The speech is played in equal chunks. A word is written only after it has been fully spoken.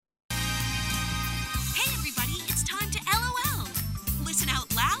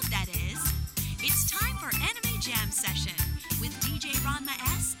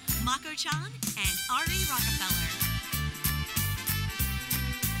Mako-chan and Ari Rockefeller.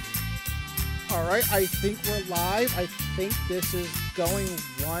 All right, I think we're live. I think this is going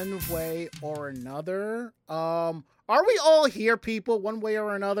one way or another. Are we all here, people, one way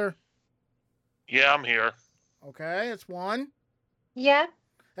or another? Yeah, I'm here. Okay, that's one. Yeah.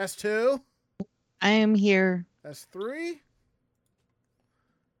 That's two. I am here. That's three.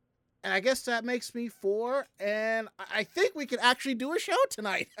 And I guess that makes me four. And I think we can actually do a show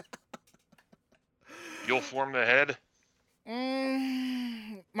tonight. You'll form the head.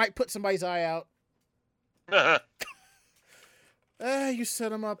 Might put somebody's eye out. You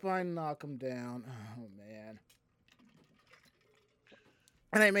set them up, I knock them down. Oh, man.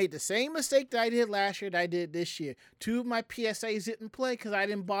 And I made the same mistake that I did last year that I did this year. Two of my PSAs didn't play because I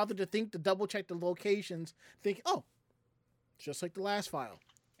didn't bother to think to double check the locations. Think, oh, just like the last file.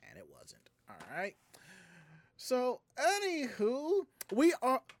 And it wasn't. All right. So, anywho, we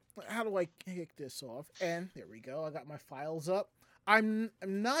are... How do I kick this off? And there we go. I got my files up. I'm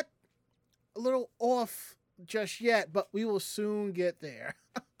not a little off just yet, but we will soon get there.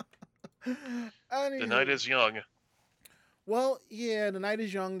 The night is young. Well, yeah, the night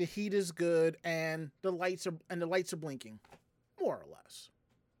is young, the heat is good, and the lights are blinking, more or less.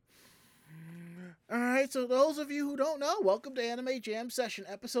 All right, so those of you who don't know, welcome to Anime Jam Session,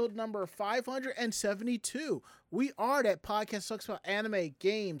 episode number 572. We are that podcast that talks about anime,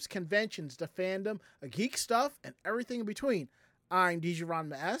 games, conventions, the fandom, geek stuff, and everything in between. I'm DJ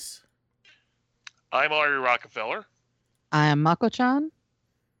Ranma S. I'm Ari Rockefeller. I am Mako-chan.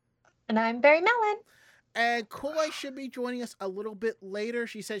 And I'm Barry Mellon. And Koi should be joining us a little bit later.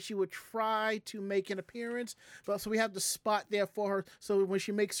 She said she would try to make an appearance, but so we have the spot there for her. So when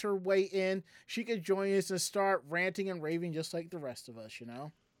she makes her way in, she could join us and start ranting and raving just like the rest of us, you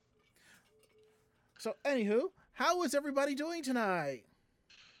know? So, anywho, how is everybody doing tonight?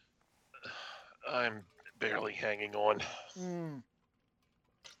 I'm barely hanging on.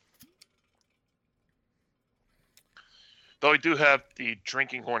 Though I do have the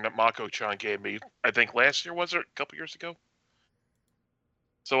drinking horn that Mako-chan gave me. I think last year, was it? A couple years ago?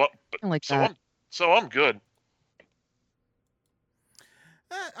 So, I'm good.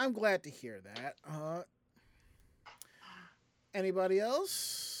 I'm glad to hear that. Anybody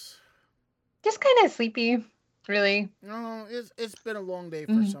else? Just kind of sleepy, really. No, it's been a long day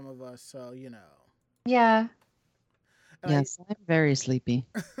for some of us, so you know. Yeah. Yes, I'm very sleepy.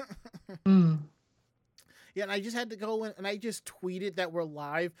 Yeah, and I just had to go in and I just tweeted that we're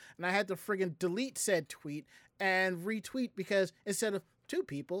live, and I had to friggin' delete said tweet and retweet because instead of 2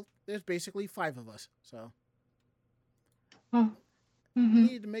 people, there's basically 5 of us. So we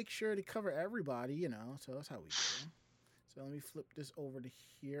need to make sure to cover everybody, you know. So that's how we do. So let me flip this over to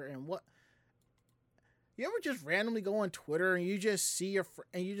here. And what? You ever just randomly go on Twitter and you just see your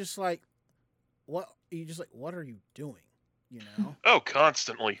and you just like, what? You just like, what are you doing? You know? Oh,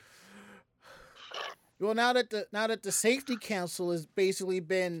 constantly. Well, now that the safety council has basically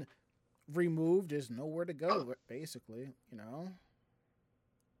been removed, there's nowhere to go. Basically, you know.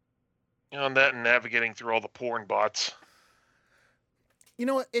 On that and navigating through all the porn bots. You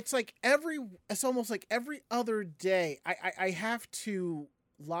know what? It's almost like every other day. I have to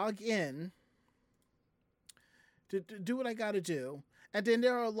log in to do what I got to do, and then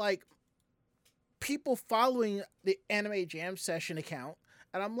there are like people following the Anime Jam Session account,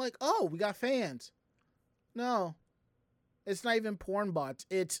 and I'm like, oh, we got fans. No, it's not even porn bots.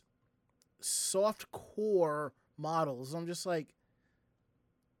 It's soft core models. I'm just like,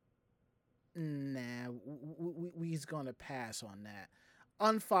 nah, we's gonna pass on that.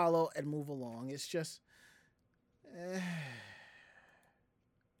 Unfollow and move along. It's just,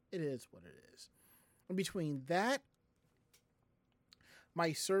 it is what it is. In between that,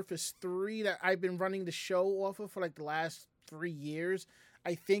 my Surface 3 that I've been running the show off of for like the last 3 years,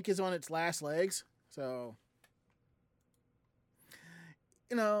 I think is on its last legs. So,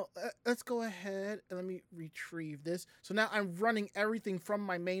 you know, let's go ahead and let me retrieve this. So now I'm running everything from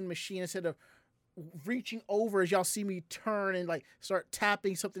my main machine instead of reaching over as y'all see me turn and like start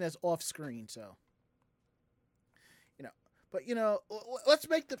tapping something that's off screen. So, you know, but you know, let's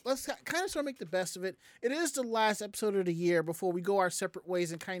kind of sort of make the best of it. It is the last episode of the year before we go our separate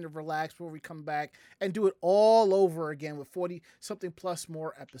ways and kind of relax before we come back and do it all over again with 40 something plus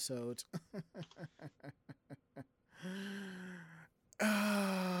more episodes.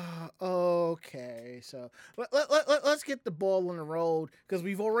 Okay, so let's get the ball on the road because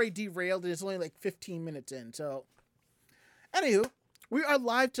we've already derailed and it's only like 15 minutes in. So, anywho, We are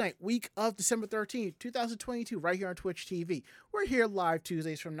live tonight, week of December 13th, 2022, right here on Twitch TV. We're here live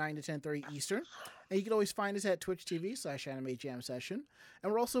Tuesdays from 9 to 10:30 Eastern. And you can always find us at Twitch TV/Anime Jam Session.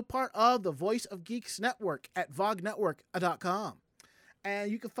 And we're also part of the Voice of Geeks Network at vognetwork.com. And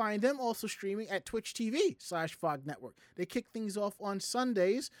you can find them also streaming at Twitch TV/VogNetwork. They kick things off on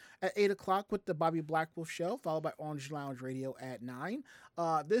Sundays at 8 o'clock with the Bobby Blackwolf Show, followed by Orange Lounge Radio at 9.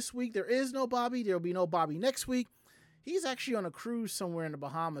 This week, there is no Bobby. There will be no Bobby next week. He's actually on a cruise somewhere in the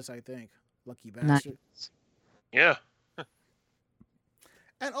Bahamas, I think. Lucky bastard. Nice. Yeah.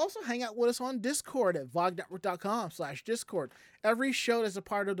 And also hang out with us on Discord at vognetwork.com/Discord. Every show that's a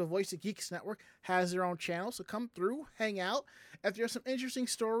part of the Voice of Geeks Network has their own channel, so come through, hang out. If there's some interesting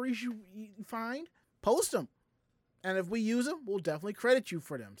stories you find, post them. And if we use them, we'll definitely credit you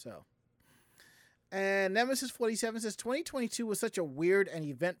for them. So, and Nemesis47 says 2022 was such a weird and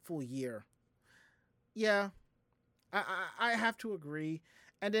eventful year. Yeah, I have to agree.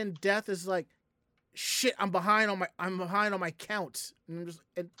 And then Death is like, shit, I'm behind on my counts. And I'm just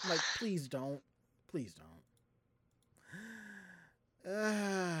like, please don't.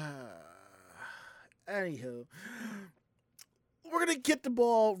 Anywho, we're gonna get the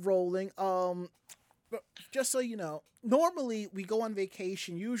ball rolling. But just so you know, normally we go on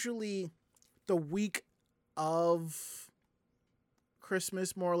vacation usually the week of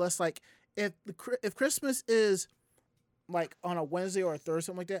Christmas, more or less. Like if Christmas is like on a Wednesday or a Thursday,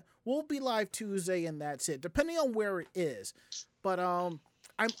 something like that, we'll be live Tuesday and that's it, depending on where it is. But I'm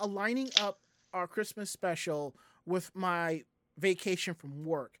aligning up our Christmas special with my vacation from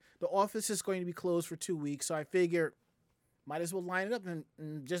work. The office is going to be closed for 2 weeks, so I figured might as well line it up and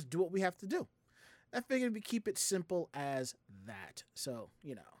just do what we have to do. I figured we keep it simple as that. So,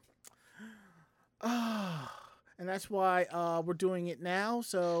 you know. And that's why we're doing it now.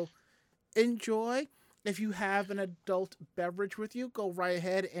 So enjoy. If you have an adult beverage with you, go right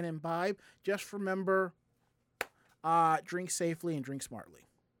ahead and imbibe. Just remember, drink safely and drink smartly.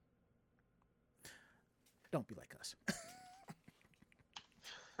 Don't be like us.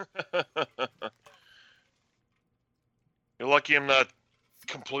 You're lucky I'm not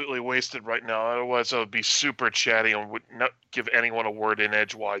completely wasted right now. Otherwise, I would be super chatty and would not give anyone a word in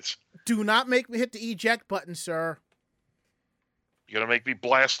edgewise. Do not make me hit the eject button, sir. You gonna make me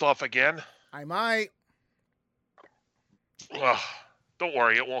blast off again? I might. Ugh, don't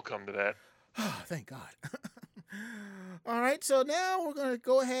worry, it won't come to that. Thank God. All right, so now we're gonna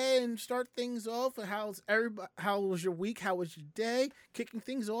go ahead and start things off. How was your week? How was your day? Kicking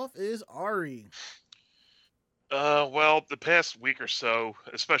things off is Ari. Well, the past week or so,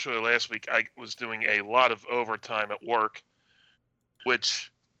 especially last week, I was doing a lot of overtime at work,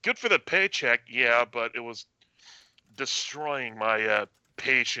 which good for the paycheck, yeah, but it was destroying my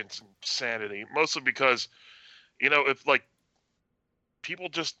patience and sanity. Mostly because, you know, if like people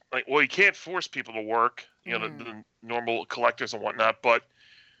just like, well, you can't force people to work, you know, the normal collectors and whatnot. But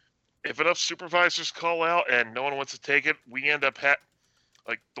if enough supervisors call out and no one wants to take it, we end up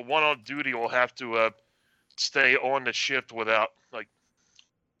like the one on duty will have to stay on the shift without, like,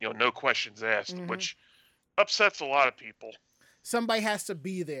 you know, no questions asked, which upsets a lot of people. Somebody has to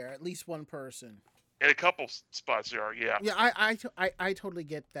be there, at least one person. In a couple spots there are, yeah. Yeah, I totally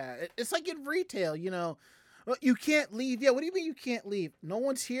get that. It's like in retail, you know, you can't leave. Yeah, what do you mean you can't leave? No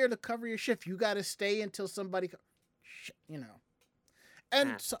one's here to cover your shift. You got to stay until somebody, you know.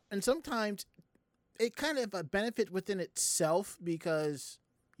 And and sometimes it kind of a benefit within itself because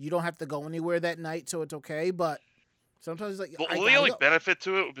you don't have to go anywhere that night, so it's okay. But sometimes it's like, well, the only benefit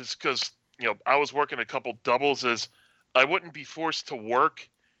to it was because, you know, I was working a couple doubles, is I wouldn't be forced to work,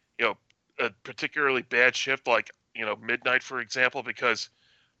 you know, a particularly bad shift like, you know, midnight, for example, because,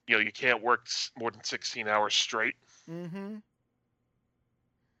 you know, you can't work more than 16 hours straight. And,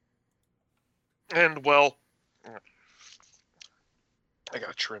 well, I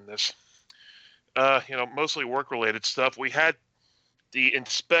gotta trim this. You know, mostly work-related stuff. We had the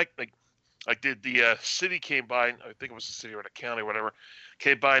the city came by, I think it was the city or the county or whatever,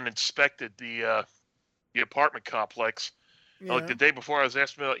 came by and inspected the apartment complex. Yeah. Like the day before, I was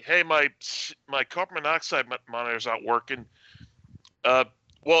asking me, like, hey, my carbon monoxide monitor's not working.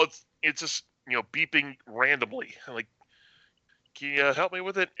 Well, it's just, you know, beeping randomly. I'm like, can you help me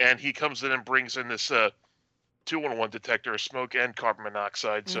with it? And he comes in and brings in this 2-in-1 detector of smoke and carbon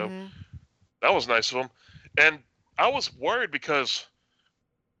monoxide. So that was nice of him. And I was worried because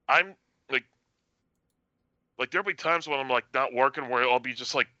I'm like there'll be times when I'm like not working where I'll be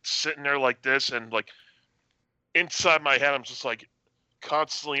just like sitting there like this, and like inside my head I'm just like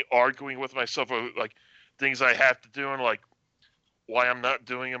constantly arguing with myself over like things I have to do and like why I'm not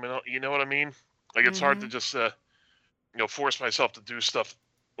doing them, and you know what I mean? Like it's hard to just force myself to do stuff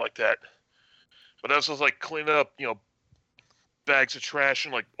like that. But as I was like cleaning up, bags of trash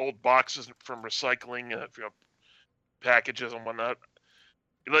and like old boxes from recycling, packages and whatnot.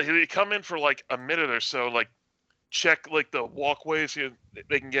 Like they come in for like a minute or so, like check like the walkways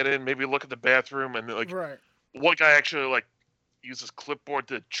they can get in, maybe look at the bathroom, and like Right. one guy actually like uses clipboard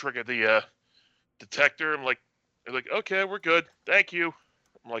to trigger the detector. I'm like, they're like, okay, we're good, thank you.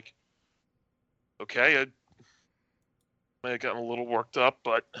 I'm like, okay, I may have gotten a little worked up,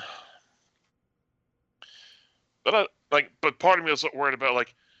 but part of me was worried about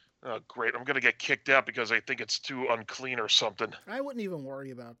like, oh great, I'm gonna get kicked out because I think it's too unclean or something. I wouldn't even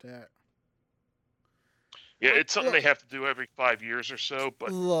worry about that. Yeah, it's something Look. they have to do every 5 years or so.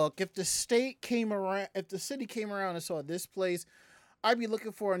 But Look, if the city came around and saw this place, I'd be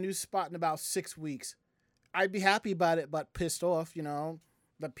looking for a new spot in about 6 weeks. I'd be happy about it, but pissed off. The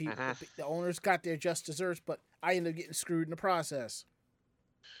people, the owners got their just desserts, but I ended up getting screwed in the process.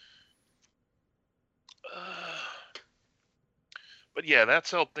 But yeah, that's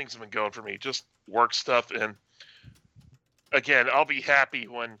how things have been going for me. Just work stuff, and again, I'll be happy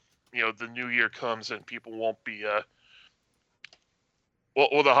when the new year comes and people won't be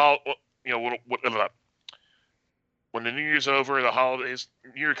when the New Year's over, the holidays,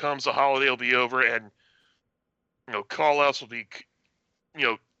 New Year comes, the holiday will be over, and call outs will be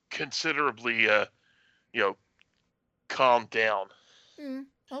considerably calmed down. Okay,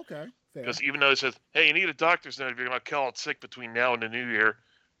 fair. Because even though it says, hey, you need a doctor's note if you're going to call it sick between now and the new year, it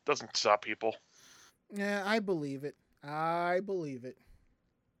doesn't stop people. Yeah, I believe it.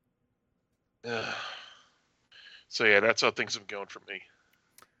 So yeah, that's how things have been going for me.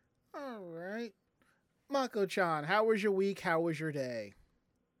 All right. Mako-chan, how was your week? How was your day?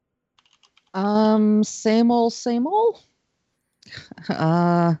 Same old.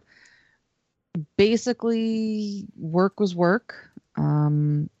 Basically, work was work.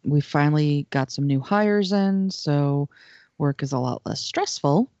 We finally got some new hires in, so work is a lot less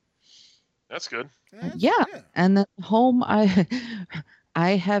stressful. That's good. Yeah. And then home, I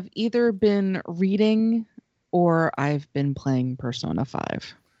have either been reading or I've been playing Persona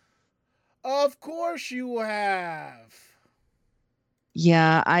 5. Of course you have.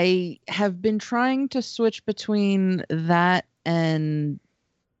 Yeah, I have been trying to switch between that and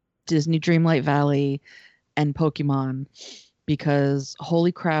Disney Dreamlight Valley and Pokemon because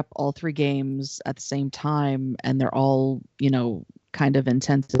holy crap, all 3 games at the same time, and they're all, kind of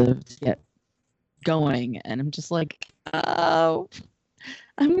intensive to get going. And I'm just like, oh,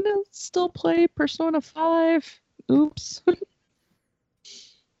 I'm going to still play Persona 5. Oops.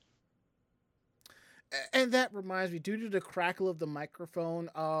 And that reminds me, due to the crackle of the microphone,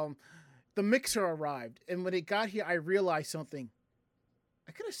 the mixer arrived. And when it got here, I realized something.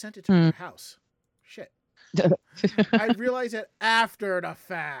 I could have sent it to your house. Shit. I realized it after the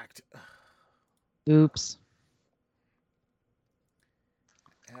fact. Oops.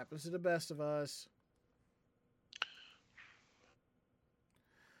 It happens to the best of us.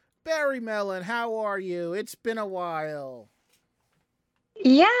 Barry Mellon, how are you? It's been a while.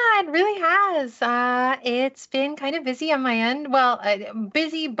 Yeah, it really has. It's been kind of busy on my end. Well,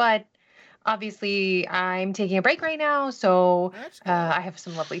 busy, but obviously I'm taking a break right now, so I have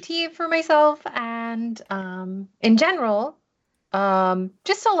some lovely tea for myself, and in general,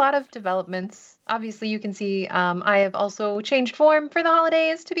 just a lot of developments. Obviously, you can see I have also changed form for the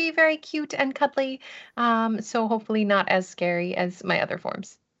holidays to be very cute and cuddly, so hopefully not as scary as my other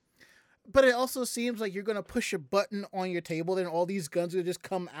forms. But it also seems like you're going to push a button on your table, then all these guns will just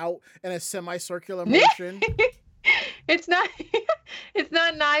come out in a semicircular motion. It's not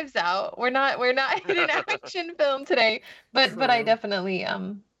Knives Out. We're not in an action film today, but I definitely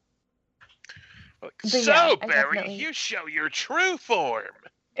Barry, you show your true form.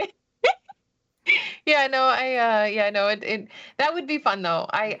 Yeah, no, it that would be fun though.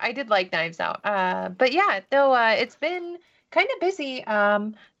 I did like Knives Out. But yeah, though it's been kind of busy.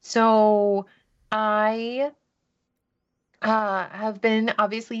 So I have been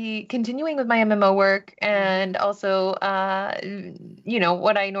obviously continuing with my MMO work and also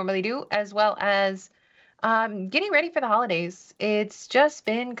what I normally do, as well as getting ready for the holidays. It's just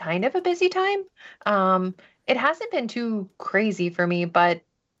been kind of a busy time. It hasn't been too crazy for me, but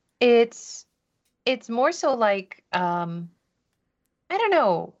it's more so like I don't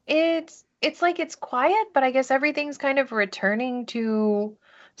know. It's like it's quiet, but I guess everything's kind of returning to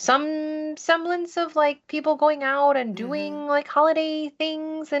some semblance of like people going out and doing like holiday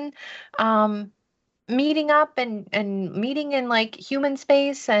things and meeting up and meeting in like human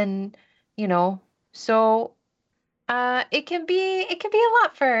space and so it can be a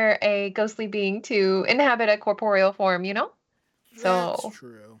lot for a ghostly being to inhabit a corporeal form, you know? That's So,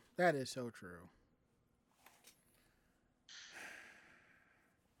 true. That is so true.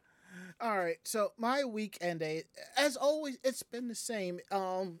 All right, so my weekend day, as always, it's been the same.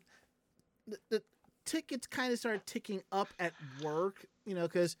 The tickets kind of started ticking up at work,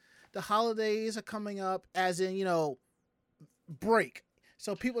 because the holidays are coming up, as in, break.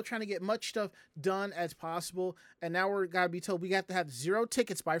 So people are trying to get much stuff done as possible, and now we're gotta be told we got to have 0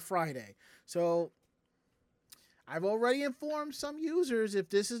 tickets by Friday. So I've already informed some users if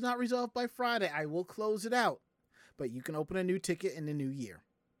this is not resolved by Friday, I will close it out. But you can open a new ticket in the new year.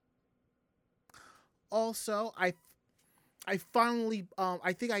 Also, I finally,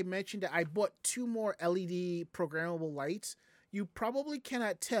 I think I mentioned that I bought 2 more LED programmable lights. You probably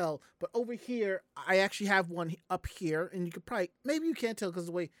cannot tell, but over here, I actually have one up here, and you could maybe you can't tell because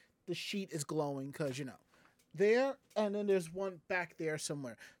the way the sheet is glowing, because, there, and then there's one back there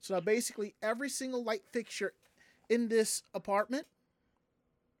somewhere. So now basically every single light fixture in this apartment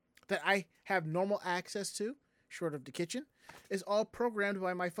that I have normal access to, short of the kitchen, is all programmed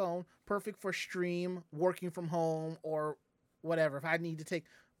by my phone, perfect for stream, working from home, or whatever. If I need to take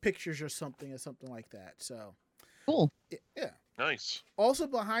pictures or something like that. So Cool. yeah. Nice. Also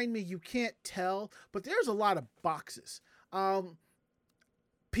behind me, you can't tell, but there's a lot of boxes.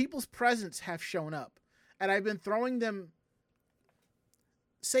 People's presents have shown up, and I've been throwing them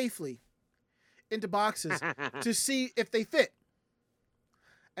safely into boxes to see if they fit.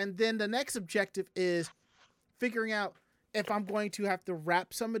 And then the next objective is figuring out if I'm going to have to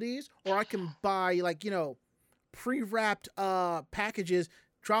wrap some of these, or I can buy pre-wrapped packages,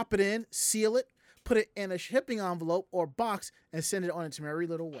 drop it in, seal it, put it in a shipping envelope or box, and send it on its merry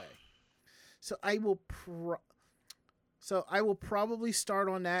little way. So I will probably start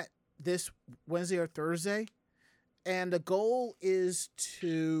on that this Wednesday or Thursday, and the goal is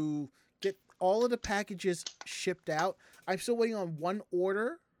to get all of the packages shipped out. I'm still waiting on one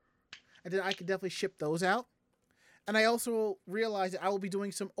order, and then I can definitely ship those out. And I also realized that I will be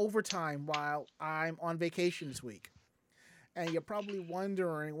doing some overtime while I'm on vacation this week. And you're probably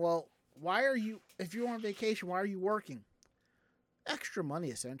wondering, well, if you're on vacation, why are you working? Extra money,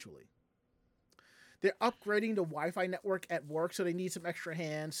 essentially. They're upgrading the Wi-Fi network at work, so they need some extra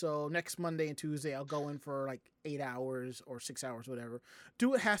hands. So next Monday and Tuesday, I'll go in for 8 hours or 6 hours, whatever.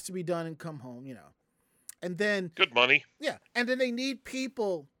 Do what has to be done and come home, And then... Good money. Yeah, and then they need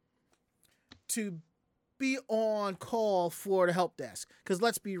people to be on call for the help desk. Because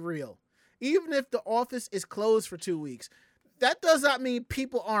let's be real. Even if the office is closed for 2 weeks, that does not mean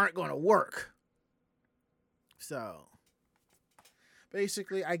people aren't going to work. So,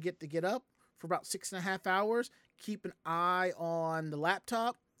 basically, I get to get up for about 6.5 hours, keep an eye on the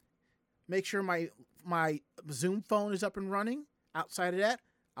laptop, make sure my Zoom phone is up and running. Outside of that,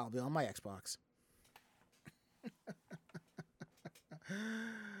 I'll be on my Xbox.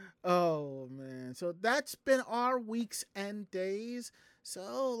 Oh, man. So that's been our weeks and days.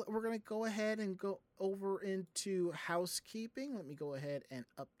 So we're going to go ahead and go over into housekeeping. Let me go ahead and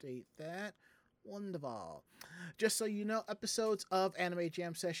update that. Wonderful. Just so you know, episodes of Anime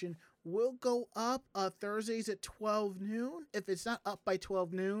Jam Session will go up Thursdays at 12 noon. If it's not up by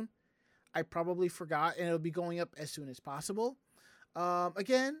 12 noon, I probably forgot, and it'll be going up as soon as possible.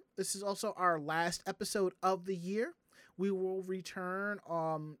 Again, this is also our last episode of the year. We will return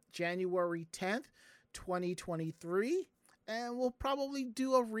on January 10th, 2023, and we'll probably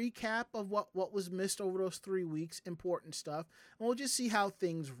do a recap of what was missed over those 3 weeks, important stuff, and we'll just see how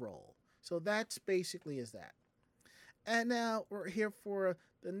things roll. So that's basically is that. And now we're here for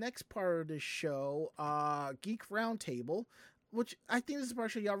the next part of the show, Geek Roundtable, which I think this is a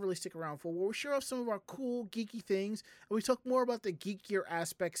part y'all really stick around for, where we share off some of our cool geeky things, and we talk more about the geekier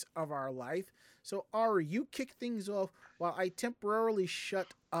aspects of our life. So Ari, you kick things off while I temporarily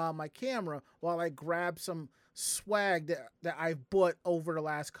shut my camera while I grab some swag that I've bought over the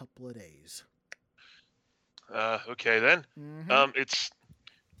last couple of days. Okay then. Mm-hmm.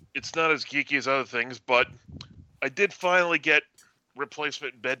 It's not as geeky as other things, but I did finally get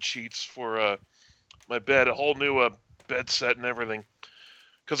replacement bed sheets for my bed, a whole new bed set and everything.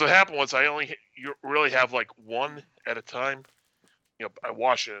 Because what happened was you really have one at a time. I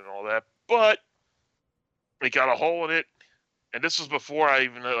wash it and all that, but it got a hole in it, and this was before I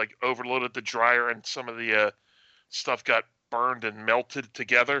even overloaded the dryer and some of the stuff got burned and melted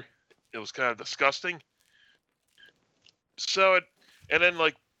together. It was kind of disgusting. So and then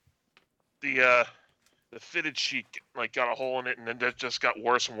the fitted sheet got a hole in it, and then that just got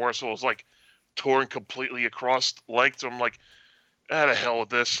worse and worse. So it was torn completely across length. So I'm the hell with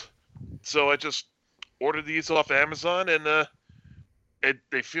this. So I just ordered these off Amazon, and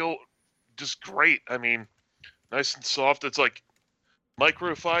they feel just great. I mean, nice and soft. It's like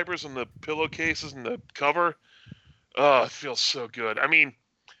microfibers in the pillowcases and the cover. Oh, it feels so good. I mean, it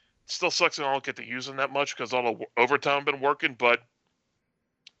still sucks that I don't get to use them that much because all the overtime I've been working, but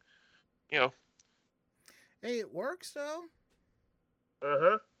you know. Hey, it works though.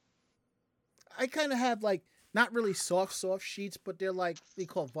 Uh-huh. I kind of have like not really soft sheets, but they're like they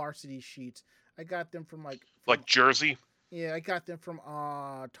call varsity sheets. I got them from Like Jersey. yeah, I got them from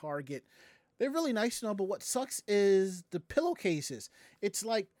Target. They're really nice and all, but what sucks is the pillowcases. It's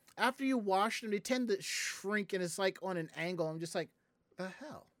like after you wash them, they tend to shrink and it's like on an angle. I'm just like, the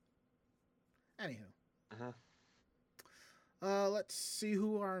hell. Anywho. Let's see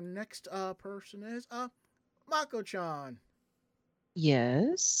who our next person is. Mako-chan.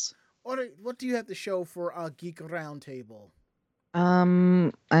 Yes. What do you have to show for Geek Roundtable?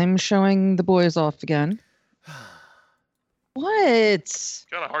 I'm showing the boys off again. What? It's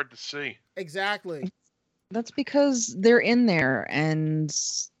kind of hard to see. Exactly. That's because they're in there and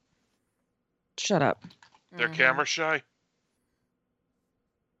shut up. They're Mhm. camera shy.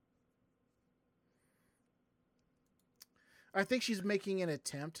 I think she's making an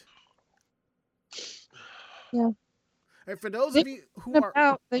attempt. Yeah. And for those of you who are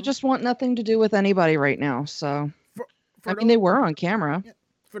About, they just want nothing to do with anybody right now. So for I those, mean, they were on camera.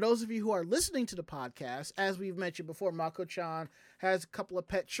 for those of you who are listening to the podcast, as we've mentioned before, Mako-chan has a couple of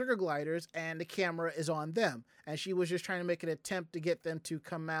pet sugar gliders, and the camera is on them. And she was just trying to make an attempt to get them to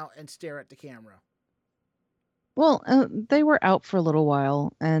come out and stare at the camera. Well, they were out for a little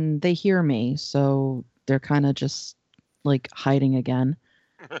while, and they hear me, so they're kind of just like hiding again.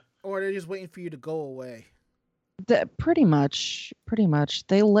 Or they're just waiting for you to go away. Pretty much.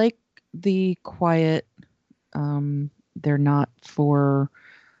 They like the quiet. They're not for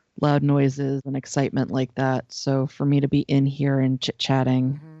loud noises and excitement like that. So for me to be in here and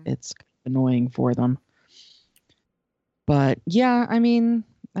chit-chatting, it's annoying for them. But yeah, I mean,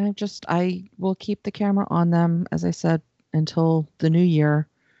 I will keep the camera on them, as I said, until the new year.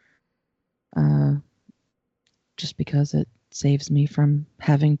 Just because it saves me from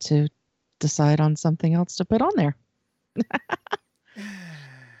having to decide on something else to put on there.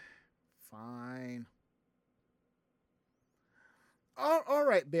 Fine. All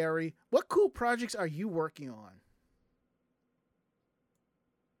right, Barry. What cool projects are you working on?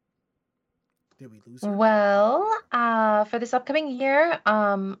 Did we lose her? Well, for this upcoming year,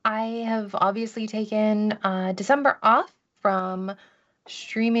 I have obviously taken December off from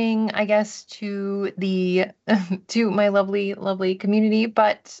streaming, I guess, to the to my lovely, lovely community,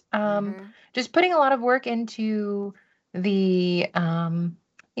 but Mhm. just putting a lot of work into the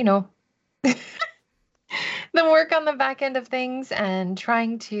you know, the work on the back end of things and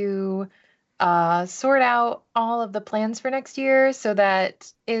trying to sort out all of the plans for next year so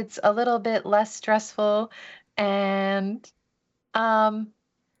that it's a little bit less stressful. And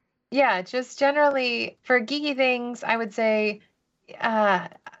yeah, just generally for geeky things, I would say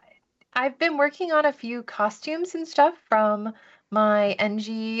I've been working on a few costumes and stuff from my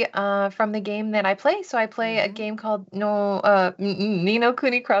NG from the game that I play. So I play a Mhm. game called Ni no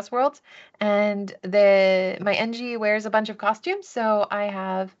Kuni Cross Worlds, and my NG wears a bunch of costumes. So I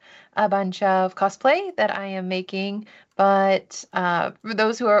have a bunch of cosplay that I am making. But for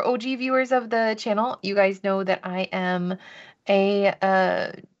those who are OG viewers of the channel, you guys know that I am a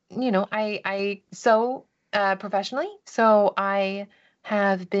I sew professionally. So I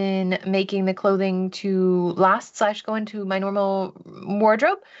have been making the clothing to last / go into my normal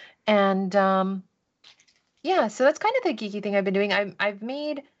wardrobe. And yeah, so that's kind of the geeky thing I've been doing. I've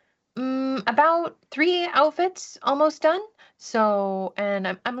made about 3 outfits almost done. So,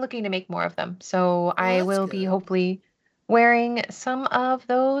 and I'm looking to make more of them. So I that's will be good. hopefully wearing some of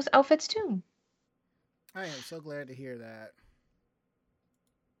those outfits too. I am so glad to hear that.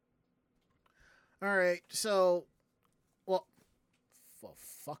 All right, so, well,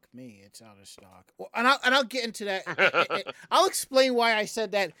 fuck me, it's out of stock. Well, and I'll get into that. I'll explain why I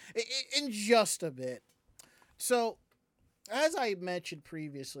said that in just a bit. So, as I mentioned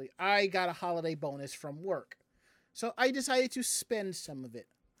previously, I got a holiday bonus from work, so I decided to spend some of it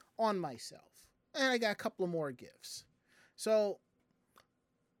on myself, and I got a couple of more gifts. So,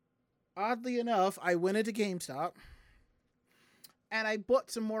 oddly enough, I went into GameStop and I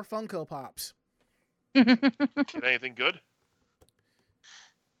bought some more Funko Pops. Get anything good?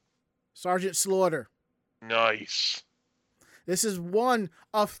 Sergeant Slaughter. Nice. This is one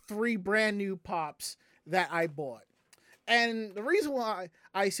of 3 brand new pops that I bought. And the reason why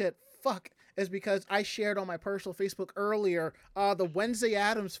I said fuck is because I shared on my personal Facebook earlier the Wednesday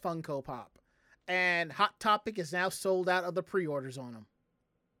Addams Funko Pop. and Hot Topic is now sold out of the pre-orders on them.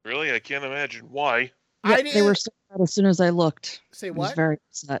 Really? I can't imagine why. I Yep, they were sold out as soon as I looked. Say I was what? very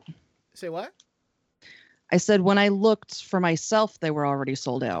upset. Say what? I said when I looked for myself, they were already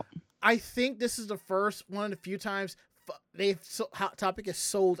sold out. I think this is the first one of the few times Hot Topic is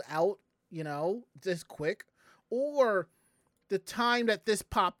sold out, this quick. Or the time that this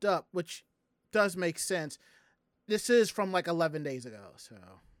popped up, which does make sense. This is from like 11 days ago, so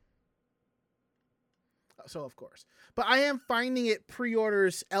of course. But I am finding it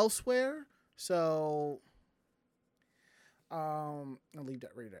pre-orders elsewhere, so I'll leave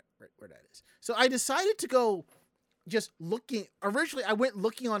that right where that is. So I decided to go just looking. Originally, I went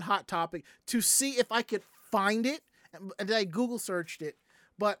looking on Hot Topic to see if I could find it, and then I Google searched it.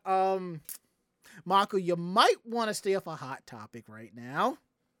 But Mako, you might want to stay off a Hot Topic right now.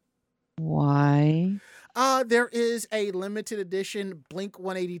 Why? There is a limited edition Blink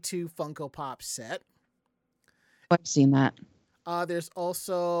 182 Funko Pop set. I've seen that. There's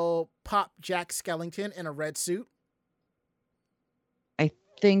also Pop Jack Skellington in a red suit. I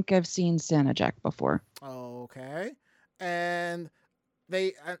think I've seen Santa Jack before. Okay. And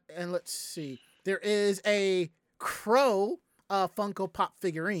let's see. There is a Crow Funko Pop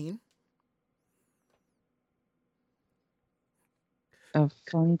figurine. A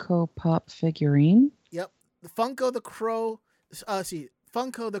Funko Pop figurine? Yep. The Funko the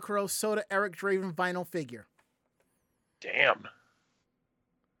Crow Soda Eric Draven vinyl figure. Damn.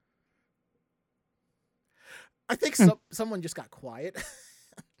 I think someone just got quiet.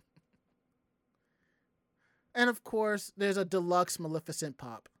 And of course, there's a deluxe Maleficent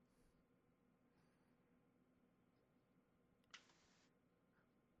Pop.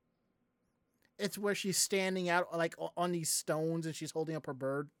 It's where she's standing out like on these stones and she's holding up her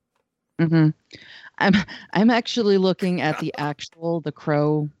bird. Mm-hmm. I'm actually looking at the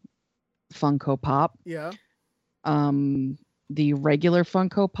Crow Funko Pop. Yeah. The regular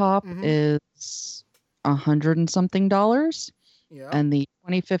Funko Pop is $100 and something. Yeah. And the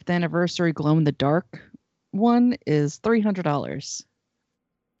 25th anniversary glow in the dark one is $300.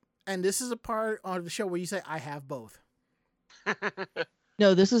 And this is a part of the show where you say, I have both.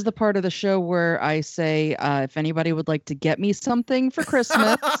 No, this is the part of the show where I say, if anybody would like to get me something for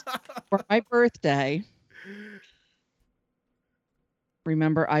Christmas or my birthday,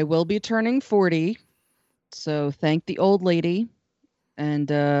 remember, I will be turning 40. So thank the old lady. And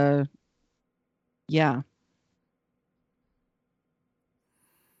yeah.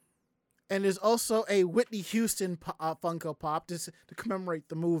 And there's also a Whitney Houston Funko Pop to commemorate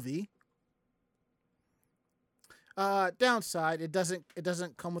the movie. Downside, it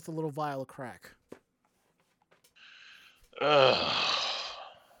doesn't come with a little vial of crack. I'm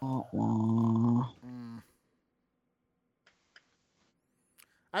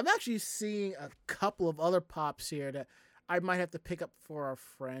actually seeing a couple of other pops here that I might have to pick up for our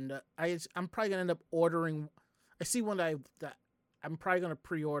friend. I'm probably gonna end up ordering. I see one that I'm probably gonna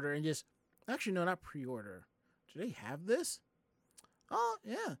pre-order and just. Actually, no, not pre-order. Do they have this? Oh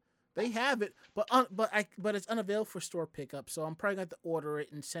yeah. They have it, but it's unavailable for store pickup, so I'm probably going to have to order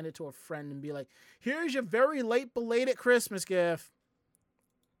it and send it to a friend and be like, here's your very late belated Christmas gift.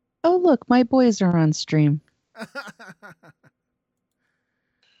 Oh, look, my boys are on stream.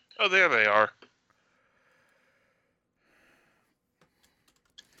 Oh, there they are.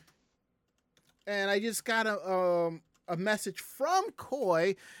 And I just got a message from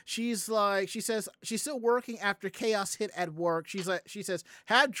Koi. She says she's still working after chaos hit at work. She says,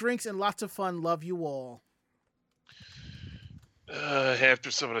 have drinks and lots of fun. Love you all.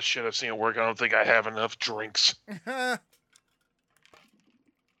 After some of the shit I've seen at work, I don't think I have enough drinks. Then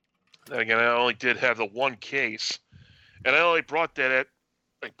again, I only did have the one case, and I only bought that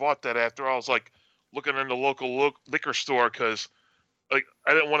after I was like looking in the local liquor store because like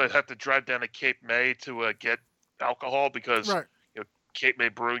I didn't want to have to drive down to Cape May to get alcohol because right. Cape May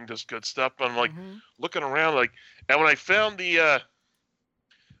Brewing does good stuff. But I'm like looking around, like, and when I found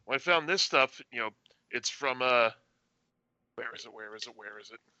this stuff, it's from where is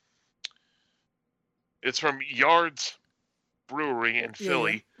it? It's from Yards Brewery in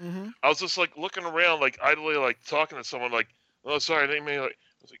Philly. Yeah. Mm-hmm. I was just like looking around, like idly, like talking to someone, like, oh, sorry, I didn't mean like.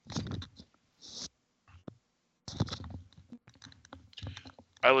 I was like,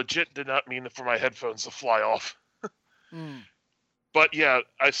 I legit did not mean for my headphones to fly off. But yeah,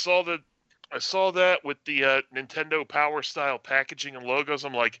 I saw that with the Nintendo Power style packaging and logos.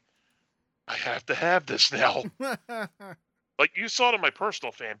 I'm like, I have to have this now. Like you saw it on my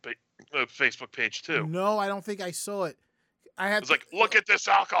personal Facebook page too. No, I don't think I saw it. It's like, look at this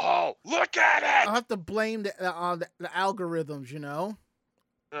alcohol. Look at it. I'll have to blame the algorithms,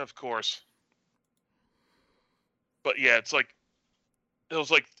 Of course. But yeah, it's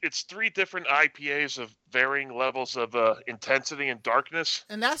 3 different IPAs of varying levels of intensity and darkness.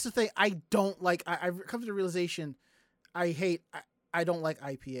 And that's the thing I don't like. I've come to the realization I don't like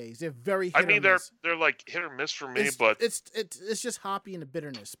IPAs. They're very hit I mean, or miss. they're like hit or miss for me, but It's just hoppy and the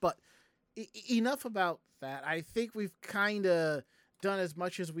bitterness. But enough about that. I think we've kind of done as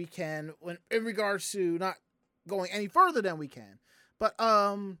much as we can in regards to not going any further than we can. But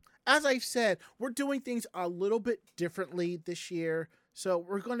as I've said, we're doing things a little bit differently this year. So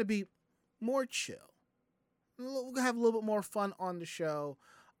we're going to be more chill. We're going to have a little bit more fun on the show.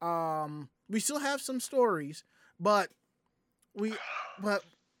 We still have some stories, but we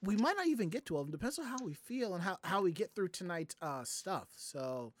might not even get to them. Depends on how we feel and how we get through tonight's stuff.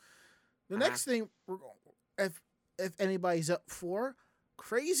 So the next thing, if anybody's up for,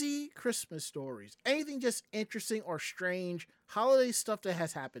 crazy Christmas stories. Anything just interesting or strange holiday stuff that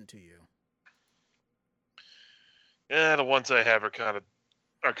has happened to you. Yeah, the ones I have are kind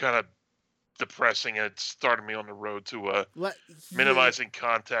of depressing, and it started me on the road to minimizing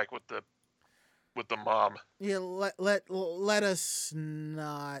contact with the mom. Yeah, let us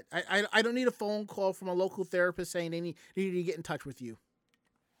not. I don't need a phone call from a local therapist saying they need to get in touch with you.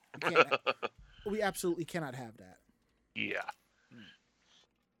 We absolutely cannot have that. Yeah.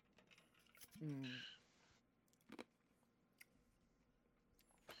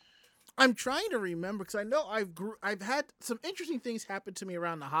 I'm trying to remember because I know I've had some interesting things happen to me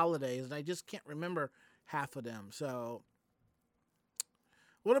around the holidays, and I just can't remember half of them. So,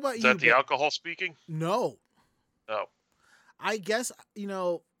 what about you? Is that the alcohol speaking? No. Oh. I guess,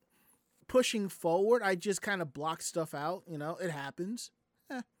 pushing forward, I just kind of block stuff out. It happens.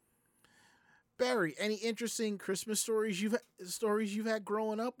 Barry, any interesting Christmas stories you've had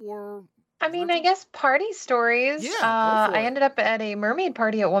growing up, or? I mean, I guess party stories. Yeah, go for I it. ended up at a mermaid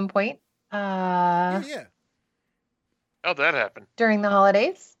party at one point. Yeah. How'd that happen? During the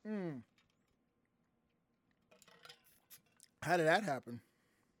holidays. How did that happen?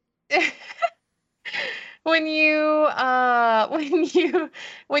 When you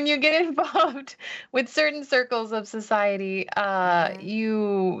get involved with certain circles of society,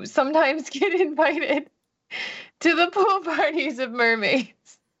 you sometimes get invited to the pool parties of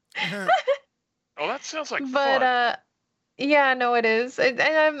mermaids. Oh, that sounds like But fun. yeah, no, it is, and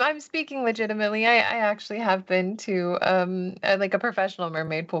I'm speaking legitimately. I actually have been to like a professional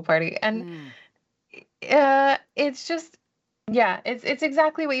mermaid pool party, and it's just, yeah, it's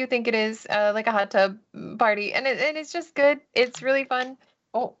exactly what you think it is, like a hot tub party, and it's just good. It's really fun.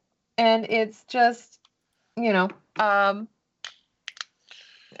 Oh, and it's just, I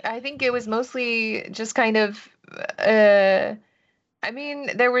think it was mostly just kind of, I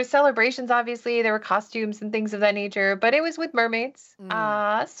mean, there were celebrations, obviously, there were costumes and things of that nature, but it was with mermaids.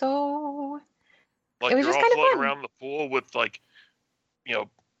 So Like it was you're just all kind of floating fun. around the pool with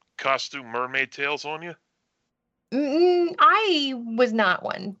costume mermaid tails on you. I was not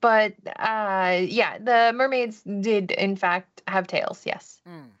one, but yeah, the mermaids did in fact have tails. Yes.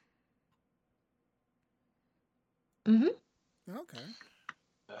 Okay.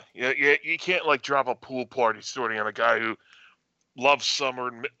 Yeah, you can't like drop a pool party story on a guy who loves summer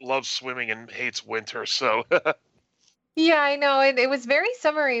and loves swimming and hates winter. So Yeah, I know. It was very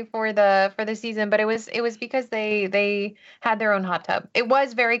summery for the season, but it was because they had their own hot tub. It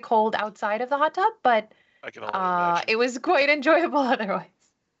was very cold outside of the hot tub, but I can only imagine. it was quite enjoyable otherwise.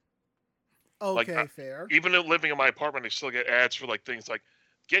 Okay, Like, fair. Even living in my apartment, I still get ads for like things like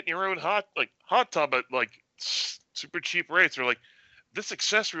getting your own hot tub at like super cheap rates, or like this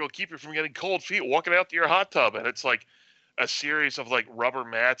accessory will keep you from getting cold feet walking out to your hot tub, and it's like a series of like rubber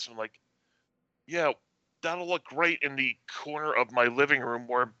mats and like, yeah, that'll look great in the corner of my living room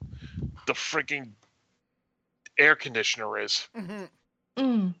where the freaking air conditioner is.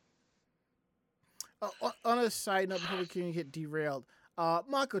 On a side note, before we can get derailed,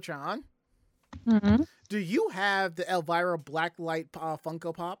 Mako-chan, do you have the Elvira Blacklight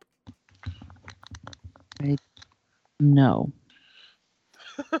Funko Pop? No.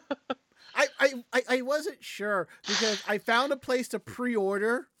 I wasn't sure because I found a place to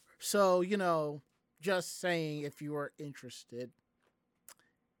pre-order, so just saying if you were interested.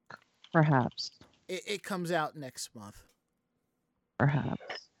 Perhaps. It comes out next month.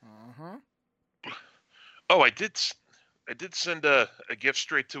 Perhaps. Oh, I did send a gift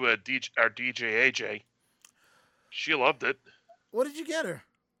straight to our DJ AJ. She loved it. What did you get her?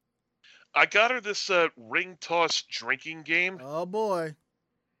 I got her this ring toss drinking game. Oh boy.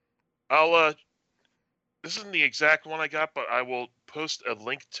 I'll this isn't the exact one I got, but I will post a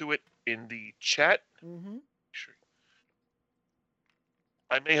link to it in the chat. Sure.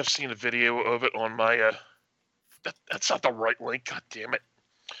 I may have seen a video of it on my That's not the right link. God damn it.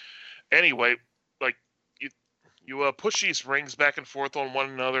 Anyway, like you push these rings back and forth on one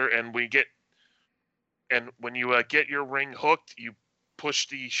another, and when you get your ring hooked, you push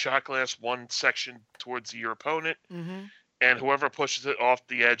the shot glass one section towards your opponent, Mm-hmm. and whoever pushes it off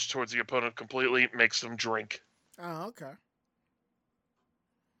the edge towards the opponent completely makes them drink. Oh, okay.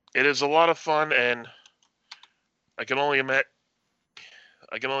 It is a lot of fun, and I can only imagine,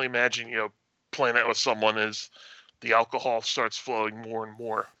 playing that with someone as the alcohol starts flowing more and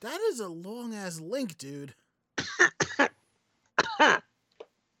more. That is a long ass link, dude.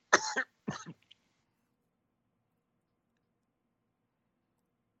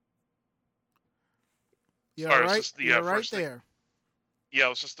 You're Sorry, it's right. just the, You're right first thing. there. Yeah, it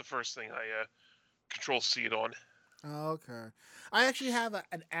was just the first thing I Control C it on. Okay. I actually have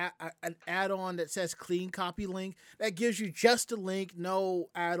an add-on that says clean copy link that gives you just a link, no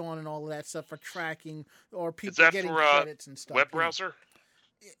add-on and all of that stuff for tracking or people Is that getting for credits and stuff. web you know. browser?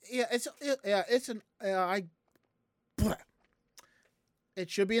 Yeah, it's an it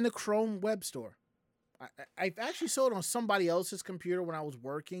should be in the Chrome web store. I've actually saw it on somebody else's computer when I was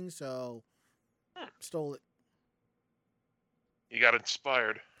working, so stole it. You got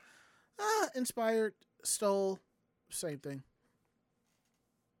inspired. Inspired, stole, same thing.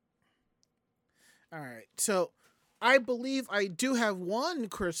 All right, so I believe I do have one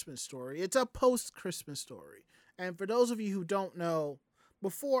Christmas story. It's a post-Christmas story. And for those of you who don't know,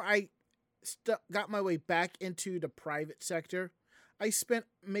 before I got my way back into the private sector, I spent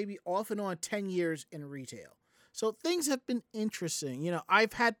maybe off and on 10 years in retail. So things have been interesting.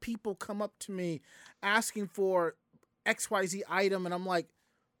 I've had people come up to me asking for XYZ item, and I'm like,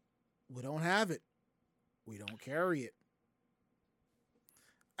 we don't have it. We don't carry it.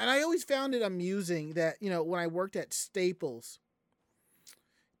 And I always found it amusing that, when I worked at Staples,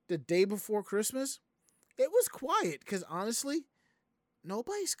 the day before Christmas, it was quiet because honestly,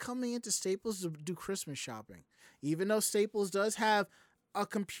 nobody's coming into Staples to do Christmas shopping. Even though Staples does have a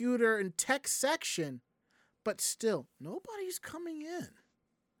computer and tech section, but still, nobody's coming in.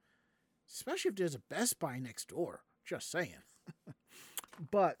 Especially if there's a Best Buy next door. Just saying.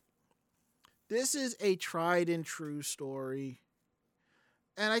 But this is a tried and true story.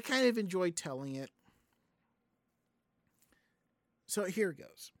 And I kind of enjoy telling it. So here it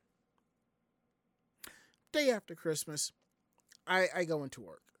goes. Day after Christmas, I go into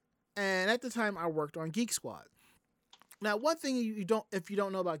work. And at the time I worked on Geek Squad. Now, one thing if you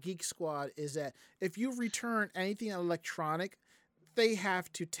don't know about Geek Squad is that if you return anything electronic, they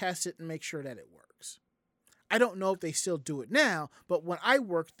have to test it and make sure that it works. I don't know if they still do it now, but when I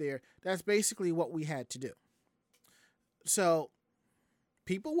worked there, that's basically what we had to do. So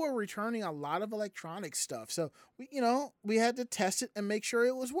people were returning a lot of electronic stuff. So we had to test it and make sure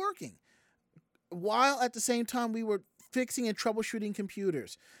it was working. While at the same time we were fixing and troubleshooting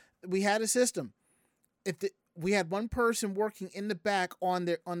computers. We had a system. We had one person working in the back on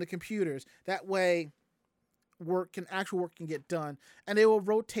the computers. That way actual work can get done. And they will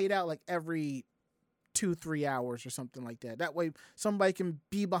rotate out like every 2-3 hours or something like that. That way somebody can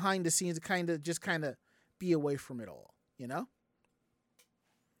be behind the scenes and kind of be away from it all,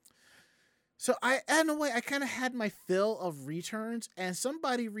 So in a way, I kind of had my fill of returns, and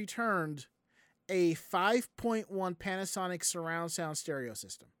somebody returned a 5.1 Panasonic surround sound stereo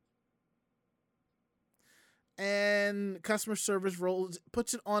system. And customer service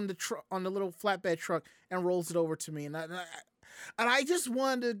puts it on the little flatbed truck and rolls it over to me. And I just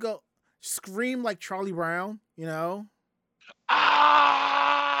wanted to go scream like Charlie Brown,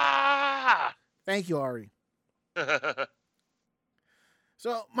 Ah! Thank you, Ari.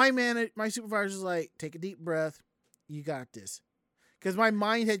 So my supervisor's like, take a deep breath. You got this. Because my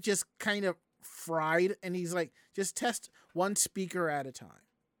mind had just kind of fried, and he's like, just test one speaker at a time.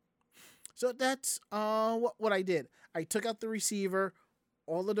 So that's what I did. I took out the receiver,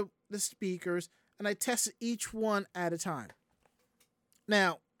 all of the speakers, and I tested each one at a time.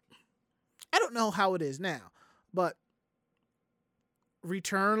 Now, I don't know how it is now, but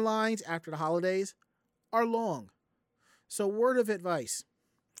return lines after the holidays are long. So word of advice.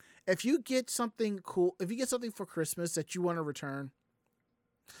 If you get something cool, if you get something for Christmas that you want to return,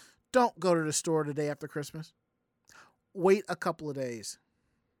 don't go to the store the day after Christmas. Wait a couple of days.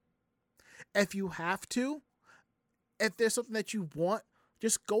 If you have to, if there's something that you want,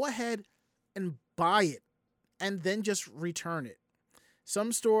 just go ahead and buy it and then just return it.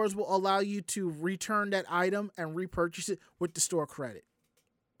 Some stores will allow you to return that item and repurchase it with the store credit,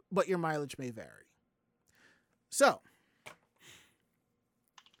 but your mileage may vary. So,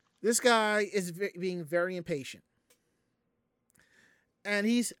 this guy is being very impatient, and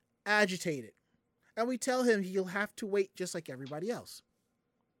he's agitated. And we tell him he'll have to wait just like everybody else.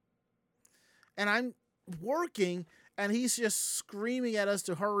 And I'm working, and he's just screaming at us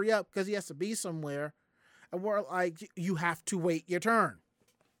to hurry up because he has to be somewhere. And we're like, you have to wait your turn.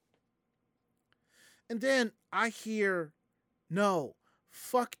 And then I hear, no,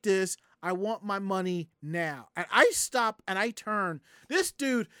 fuck this. I want my money now. And I stop and I turn. This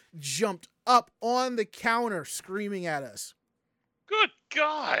dude jumped up on the counter screaming at us. Good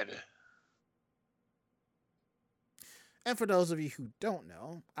God. And for those of you who don't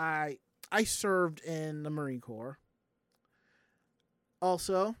know, I served in the Marine Corps.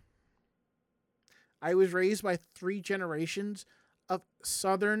 Also, I was raised by 3 generations of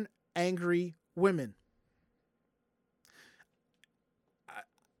Southern angry women.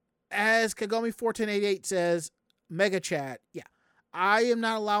 As Kagome1488 says, Mega Chad. Yeah, I am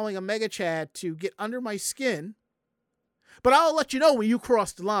not allowing a Mega Chad to get under my skin, but I'll let you know when you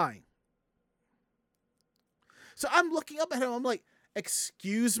cross the line. So I'm looking up at him. I'm like,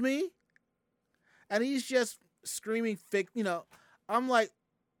 excuse me? And he's just screaming thick, I'm like,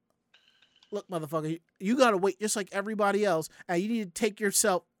 look, motherfucker, you got to wait just like everybody else, and you need to take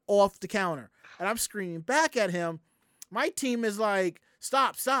yourself off the counter. And I'm screaming back at him. My team is like,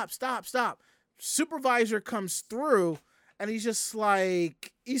 stop. Supervisor comes through, and he's just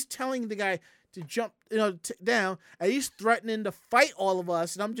like, he's telling the guy to jump, down, and he's threatening to fight all of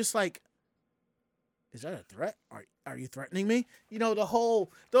us. And I'm just like, is that a threat? Are you threatening me?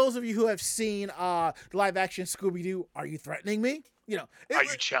 Those of you who have seen the live action Scooby-Doo, are you threatening me? Are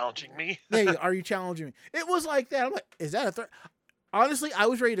you challenging me? Yeah, are you challenging me? It was like that. I'm like, is that a threat? Honestly, I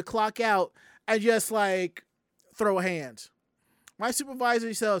was ready to clock out and just like throw hands. My supervisor,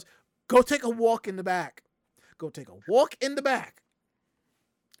 he says, go take a walk in the back. Go take a walk in the back.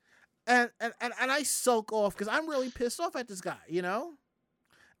 And I sulk off because I'm really pissed off at this guy,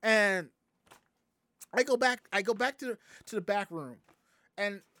 And I go back to the back room,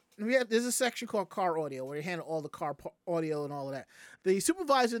 and there's a section called car audio where you handle all the car audio and all of that. The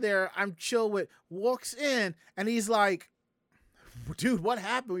supervisor there, I'm chill with, walks in, and he's like, dude, what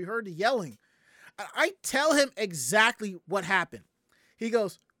happened? We heard the yelling. And I tell him exactly what happened. He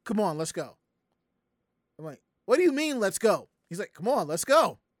goes, come on, let's go. I'm like, what do you mean, let's go? He's like, come on, let's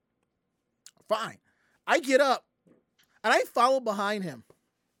go. Fine. I get up, and I follow behind him.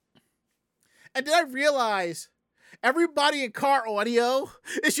 And then I realize everybody in car audio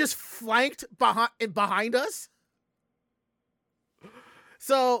is just flanked behind us.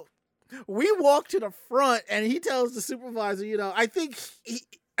 So we walk to the front, and he tells the supervisor, I think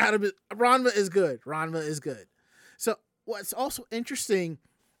Ranma is good. Ranma is good. So what's also interesting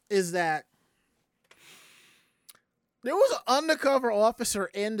is that there was an undercover officer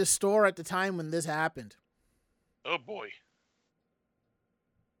in the store at the time when this happened. Oh, boy.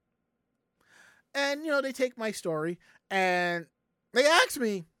 And, they take my story, and they ask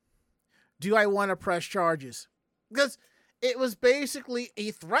me, do I want to press charges? Because it was basically,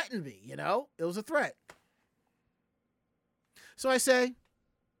 he threatened me, It was a threat. So I say,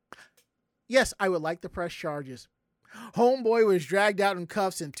 yes, I would like to press charges. Homeboy was dragged out in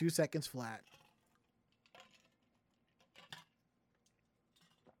cuffs in 2 seconds flat.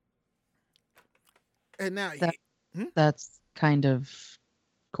 And now that's kind of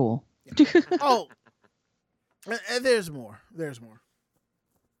cool. Oh, and there's more.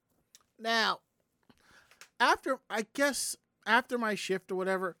 Now, after my shift or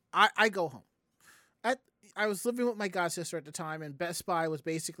whatever, I go home. I was living with my god sister at the time, and Best Buy was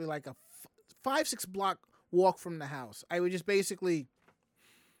basically like a 5-6 block walk from the house. I would just basically,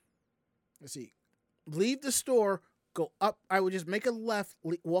 leave the store, go up. I would just make a left,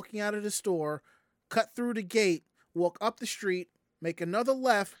 walking out of the store, cut through the gate, walk up the street, make another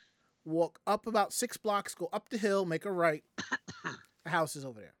left, walk up about 6 blocks, go up the hill, make a right. The house is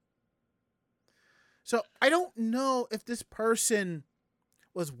over there. So I don't know if this person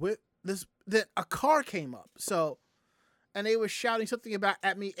was with this, that a car came up. So, and they were shouting something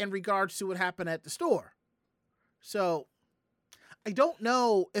at me in regards to what happened at the store. So I don't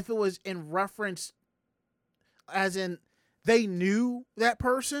know if it was in reference, as in they knew that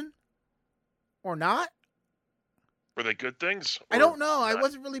person or not. Were they good things? I don't know. Not? I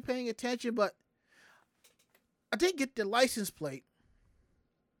wasn't really paying attention, but I did get the license plate.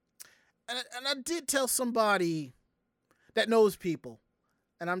 And I did tell somebody that knows people.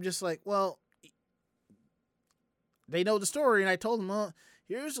 And I'm just like, well, they know the story. And I told them, well,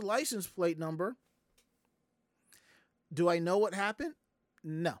 here's the license plate number. Do I know what happened?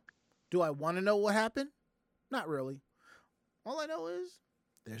 No. Do I want to know what happened? Not really. All I know is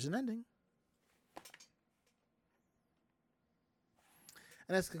there's an ending.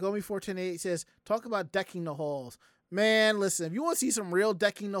 And that's Kagome41088 says, talk about decking the halls. Man, listen, if you want to see some real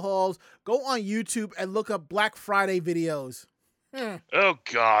decking the halls, go on YouTube and look up Black Friday videos. Oh,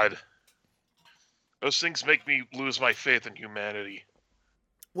 God. Those things make me lose my faith in humanity.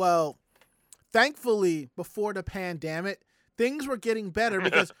 Well, thankfully, before the pandemic, things were getting better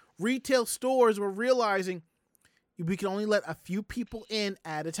because retail stores were realizing we can only let a few people in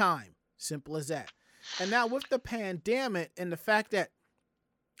at a time. Simple as that. And now with the pandemic and the fact that,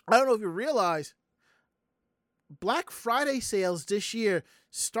 I don't know if you realize, Black Friday sales this year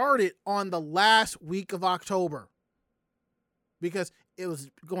started on the last week of October because it was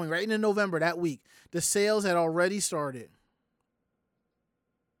going right into November that week. The sales had already started.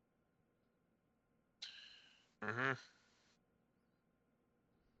 Mm-hmm.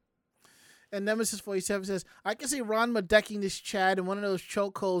 And Nemesis47 says, I can see Ranma decking this Chad in one of those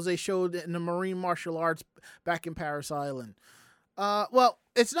chokeholds they showed in the Marine Martial Arts back in Paris Island. Well,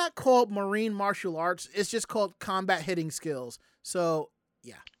 it's not called Marine Martial Arts. It's just called Combat Hitting Skills. So,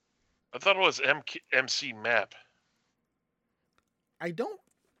 yeah. I thought it was MC MAP. I don't.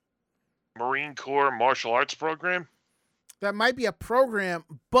 Marine Corps Martial Arts Program? That might be a program,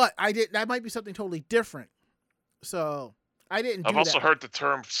 but that might be something totally different. So, I didn't do I've also that. heard the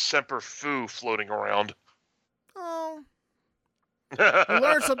term Semper Fu floating around. Oh. You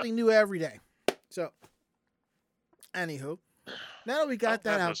learn something new every day. So, anywho. Now that we got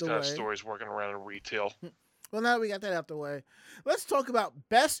that out the way. Those kind of stories working around in retail. Well, now that we got that out the way, let's talk about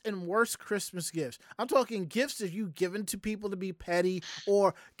best and worst Christmas gifts. I'm talking gifts that you've given to people to be petty,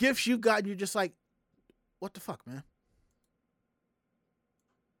 or gifts you've gotten you're just like, what the fuck, man?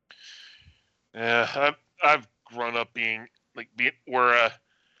 Yeah, I've grown up being where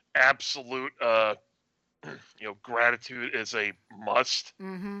absolute gratitude is a must.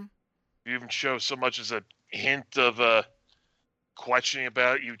 Mm-hmm. You even show so much as a hint of questioning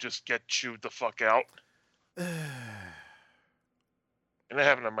about it, you just get chewed the fuck out. And that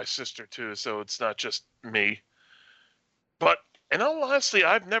happened to my sister too, so it's not just me. But in all honesty,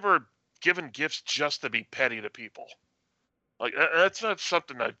 I've never given gifts just to be petty to people. Like, that's not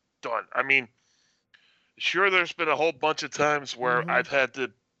something I've done. I mean, sure, there's been a whole bunch of times where I've had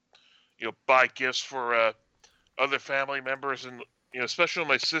to, buy gifts for other family members, and especially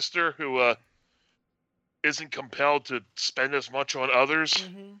my sister, who isn't compelled to spend as much on others.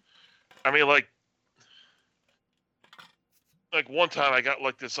 Mm-hmm. I mean, like one time I got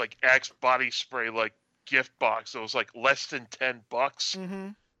this Axe body spray gift box that was less than $10. Mm-hmm.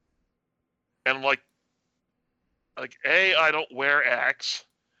 And A, I don't wear Axe,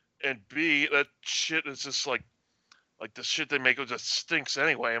 and B, that shit is just like the shit they make just stinks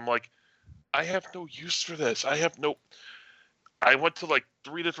anyway. I'm like, I have no use for this. I went to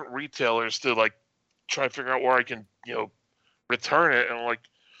 3 different retailers to try and figure out where I can return it, and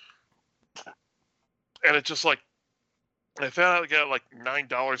and it's just I found out I got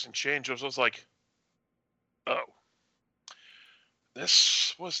 $9 and change. I was like, oh,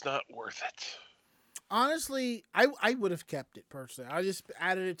 this was not worth it. Honestly, I would have kept it personally. I just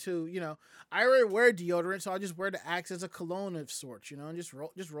added it to, I already wear deodorant, so I just wear the Axe as a cologne of sorts, and just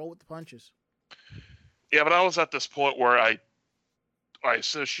roll with the punches. Yeah, but I was at this point where I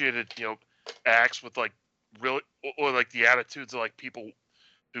associated, Axe with really, or the attitudes of people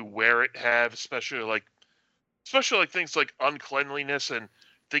who wear it have, especially things like uncleanliness and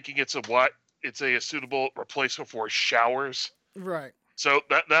thinking it's a suitable replacement for showers. Right. So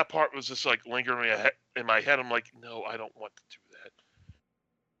that part was just lingering in my head. I'm like, no, I don't want to do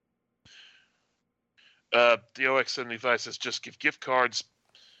that. The OX75 says just give gift cards.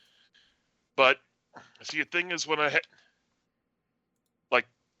 But see, the thing is, when I had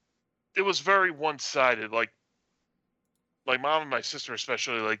it was very one-sided. My mom and my sister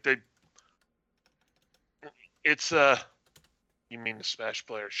especially, it's you mean the Smash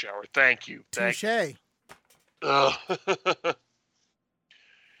Player shower? Thank you. Touché. But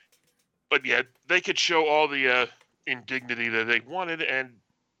yeah, they could show all the indignity that they wanted, and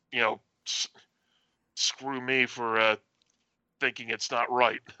screw me for thinking it's not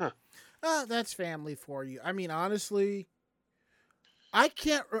right. That's family for you. I mean, honestly, I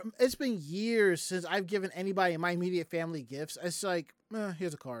can't. It's been years since I've given anybody in my immediate family gifts. It's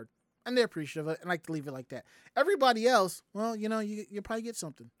here's a card, and they're appreciative of it, and I like to leave it like that. Everybody else, well, you probably get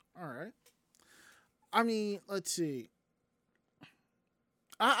something. All right. I mean, let's see.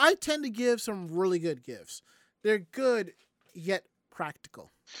 I tend to give some really good gifts. They're good, yet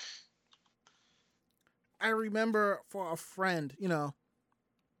practical. I remember for a friend,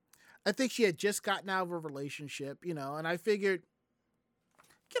 I think she had just gotten out of a relationship, and I figured,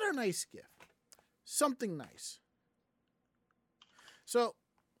 get her a nice gift. Something nice. So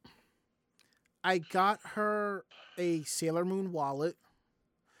I got her a Sailor Moon wallet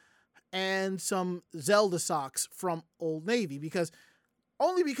and some Zelda socks from Old Navy because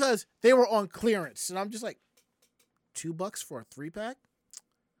they were on clearance. And I'm just like, $2 for a 3-pack?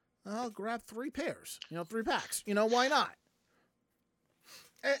 I'll grab 3 pairs, 3 packs. Why not?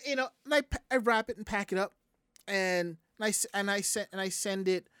 And, I wrap it and pack it up, and I send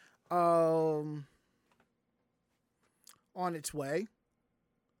it on its way.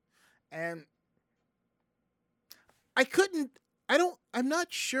 And I'm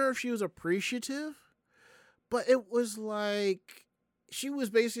not sure if she was appreciative, but it was like she was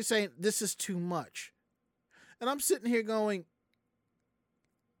basically saying, this is too much. And I'm sitting here going,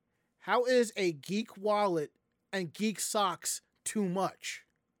 how is a geek wallet and geek socks too much?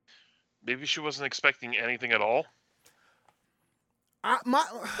 Maybe she wasn't expecting anything at all.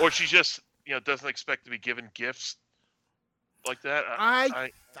 Or she just, doesn't expect to be given gifts like that.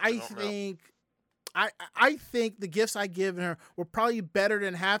 I think the gifts I given her were probably better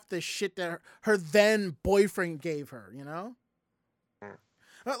than half the shit that her then boyfriend gave her.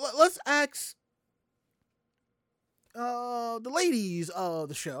 Let's ask the ladies of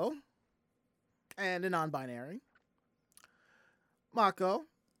the show and the non-binary, Mako,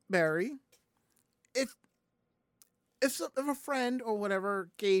 Barry, if a friend or whatever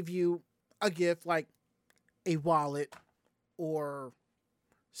gave you a gift like a wallet or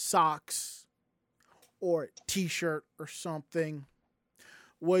socks or a t-shirt or something,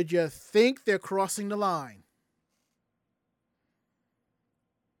 would you think they're crossing the line?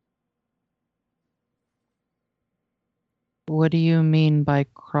 What do you mean by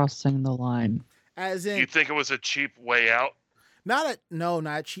crossing the line? As in, you think it was a cheap way out? Not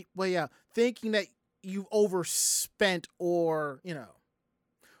a cheap way out. Thinking that you've overspent or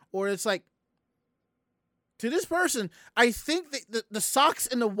it's like, to this person, I think that the socks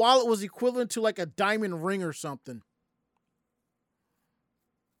and the wallet was equivalent to like a diamond ring or something.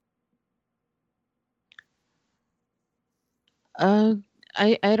 I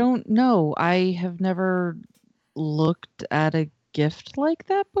don't know. I have never looked at a gift like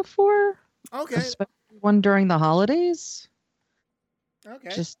that before. Okay. Especially one during the holidays. Okay.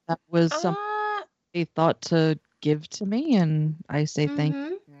 Just that was something they thought to give to me, and I say thank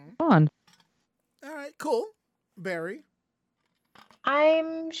you. On. All right, cool. Barry.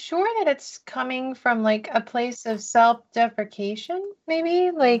 I'm sure that it's coming from like a place of self-deprecation,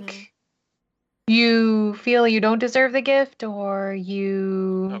 maybe like you feel you don't deserve the gift, or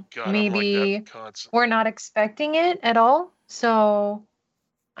you maybe were not expecting it at all. So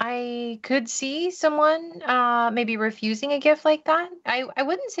I could see someone maybe refusing a gift like that. I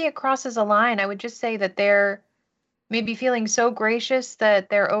wouldn't say it crosses a line. I would just say that they're maybe feeling so gracious that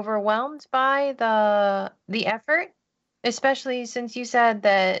they're overwhelmed by the effort, especially since you said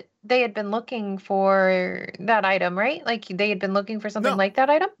that they had been looking for that item, right? Like they had been looking for something like that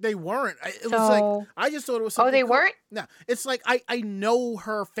item? They weren't. It was like, I just thought it was something. Oh, they weren't? No, it's like I know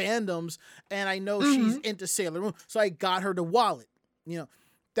her fandoms and I know she's into Sailor Moon, so I got her the wallet.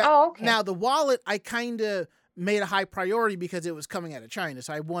 Okay. Now the wallet I kind of made a high priority because it was coming out of China,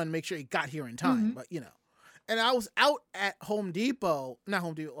 so I wanted to make sure it got here in time. But and I was out at Old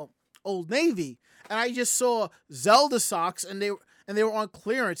Navy, and I just saw Zelda socks, and they were on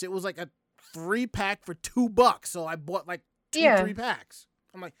clearance. It was like a 3-pack for $2, so I bought like 3 packs.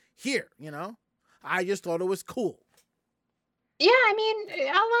 I'm like, here, I just thought it was cool. Yeah, I mean,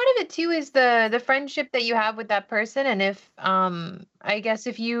 a lot of it too is the friendship that you have with that person, and if I guess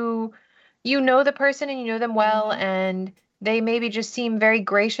if you know the person and you know them well, and they maybe just seem very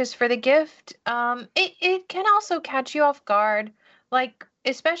gracious for the gift, it can also catch you off guard, like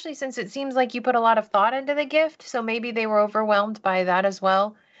especially since it seems like you put a lot of thought into the gift, so maybe they were overwhelmed by that as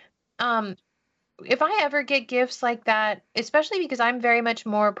well. If I ever get gifts like that, especially because I'm very much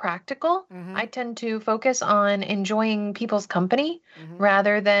more practical, I tend to focus on enjoying people's company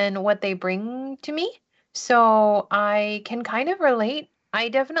rather than what they bring to me. So I can kind of relate. I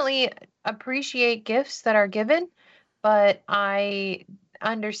definitely appreciate gifts that are given, but I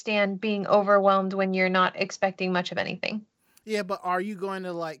understand being overwhelmed when you're not expecting much of anything. Yeah, but are you going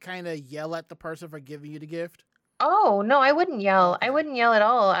to like kind of yell at the person for giving you the gift? Oh, no, I wouldn't yell. I wouldn't yell at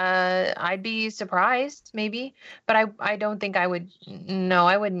all. I'd be surprised maybe, but I don't think I would. No,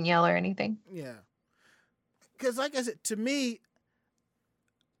 I wouldn't yell or anything. Yeah. Because like I said, to me,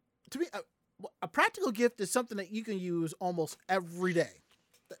 a practical gift is something that you can use almost every day.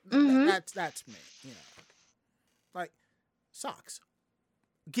 That's me, Like socks.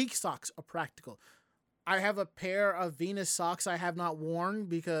 Geek socks are practical. I have a pair of Venus socks I have not worn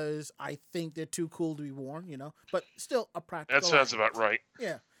because I think they're too cool to be worn, but still a practical. That sounds about right.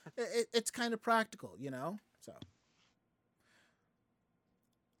 Yeah. it's kind of practical, you know. So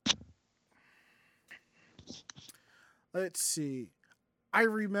let's see. I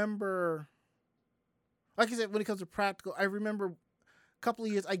remember, like I said, when it comes to practical, I remember a couple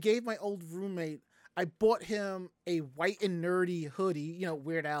of years. I gave my old roommate. I bought him a white and nerdy hoodie, you know,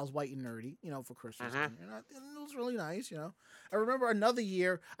 Weird Al's white and nerdy, you know, for Christmas. Mhm. And it was really nice, you know. I remember another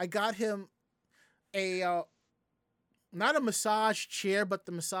year I got him a not a massage chair, but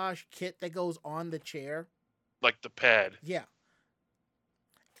the massage kit that goes on the chair. Like the pad. Yeah.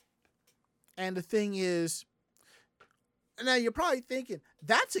 And the thing is, now you're probably thinking,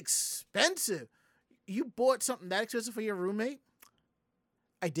 that's expensive. You bought something that expensive for your roommate?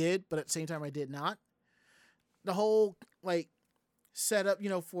 I did, but at the same time, I did not. The whole, like, setup, you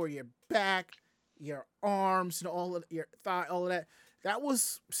know, for your back, your arms, and all of your thigh, all of that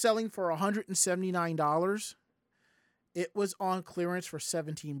was selling for $179. It was on clearance for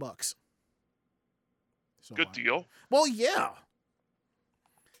 $17. So, Good deal. well, yeah.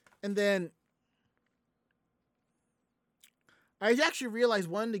 And then I actually realized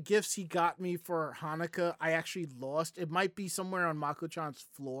one of the gifts he got me for Hanukkah, I actually lost. It might be somewhere on Mako-chan's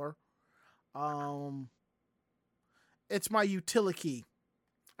floor. It's my utility key.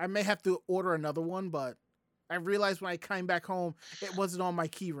 I may have to order another one, but I realized when I came back home, it wasn't on my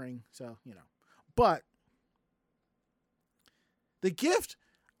key ring. So, you know. But the gift,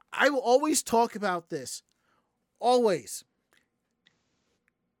 I will always talk about this. Always.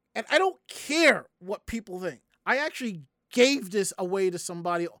 And I don't care what people think. I actually gave this away to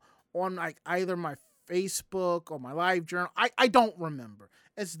somebody on like either my Facebook or my live journal. I don't remember.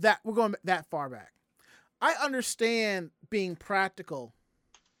 It's that we're going that far back. I understand being practical.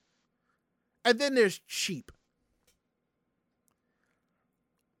 And then there's cheap.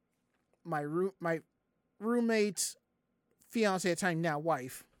 My roommate's fiance at the time, now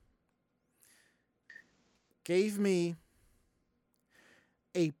wife, gave me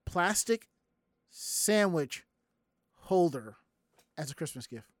a plastic sandwich holder as a Christmas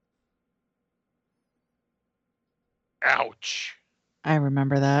gift. Ouch. I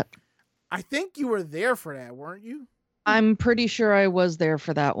remember that. I think you were there for that, weren't you? I'm pretty sure I was there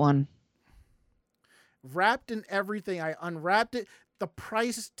for that one. Wrapped in everything. I unwrapped it. The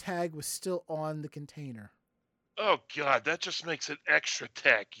price tag was still on the container. Oh God, that just makes it extra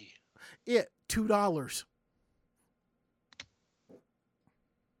tacky. $2.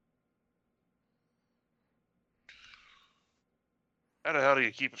 How the hell do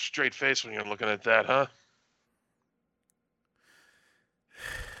you keep a straight face when you're looking at that, huh?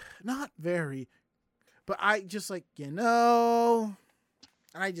 Not very. But I just like, you know,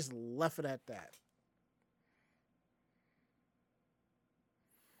 and I just left it at that.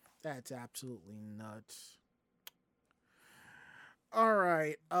 That's absolutely nuts. All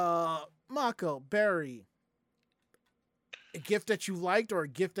right. Mako, Barry. A gift that you liked or a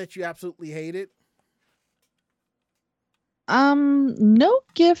gift that you absolutely hated? No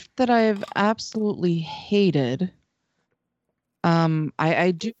gift that I've absolutely hated.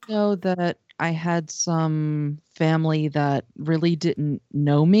 I do know that I had some family that really didn't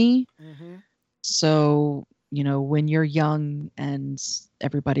know me. Mm-hmm. So, you know, when you're young and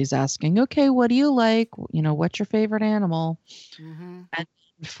everybody's asking, okay, what do you like? You know, what's your favorite animal? Mm-hmm. And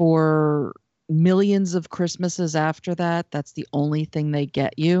for millions of Christmases after that, that's the only thing they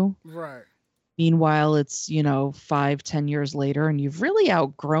get you. Right. Meanwhile, it's, you know, 5-10 years later, and you've really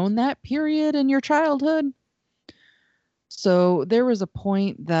outgrown that period in your childhood. So there was a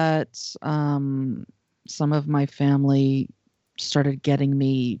point that some of my family started getting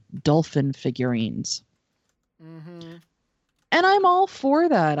me dolphin figurines. Mm-hmm. And I'm all for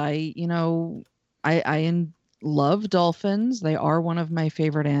that. I love dolphins. They are one of my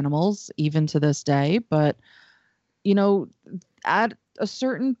favorite animals, even to this day. But, you know, at a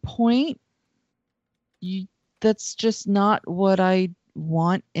certain point, that's just not what I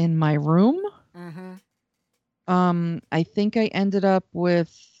want in my room. Mm-hmm. I think I ended up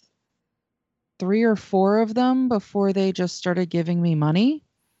with 3 or 4 of them before they just started giving me money.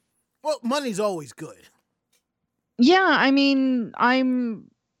 Well, money's always good. Yeah, I mean, I'm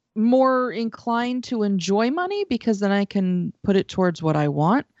more inclined to enjoy money because then I can put it towards what I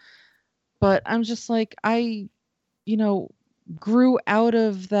want. But I'm just like, you know, grew out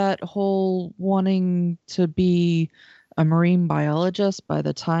of that whole wanting to be a marine biologist by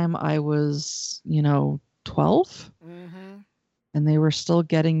the time I was, 12. Mm-hmm. And they were still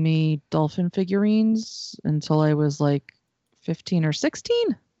getting me dolphin figurines until I was like 15 or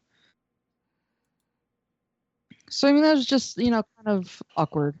 16. So, I mean, that was just, kind of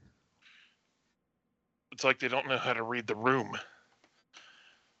awkward. It's like they don't know how to read the room.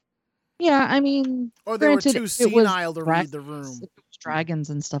 Yeah, I mean, Or they were granted, too if it was senile to read the room. if it was dragons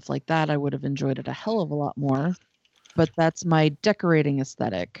and stuff like that, I would have enjoyed it a hell of a lot more. But that's my decorating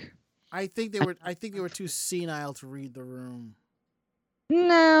aesthetic. I think they were too senile to read the room.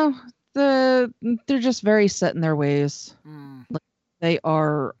 No, they're just very set in their ways. Mm. Like, they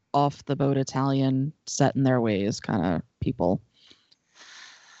are off the boat Italian, set in their ways kind of people.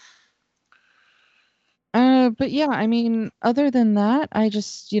 But yeah, I mean, other than that, I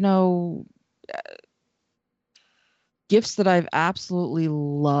just, gifts that I've absolutely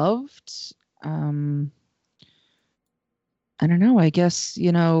loved. I don't know. I guess,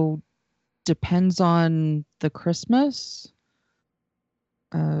 depends on the Christmas.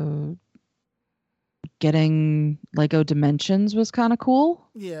 Getting Lego Dimensions was kind of cool.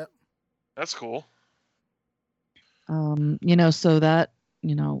 Yeah. That's cool. So that,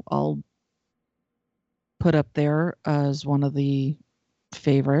 I'll put up there as one of the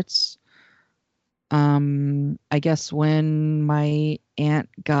favorites. I guess when my aunt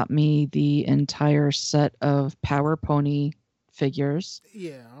got me the entire set of Power Pony figures,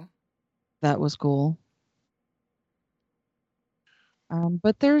 Yeah. that was cool.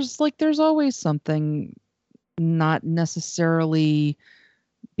 But there's always something, not necessarily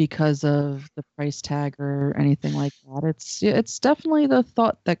because of the price tag or anything like that. It's definitely the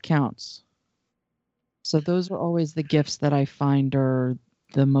thought that counts. So those are always the gifts that I find are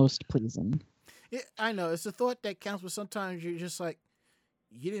the most pleasing. Yeah, I know. It's the thought that counts, but sometimes you're just like,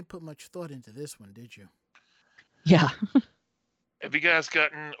 you didn't put much thought into this one, did you? Yeah. Have you guys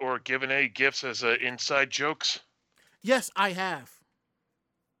gotten or given any gifts as inside jokes? Yes, I have.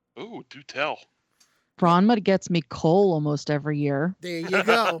 Ooh, do tell. Ranma gets me coal almost every year. There you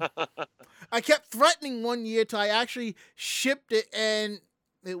go. I kept threatening one year till I actually shipped it, and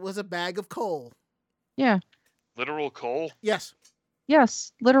it was a bag of coal. Yeah. Literal coal? Yes.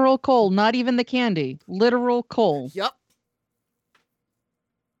 Yes, literal coal, not even the candy. Literal coal. Yep.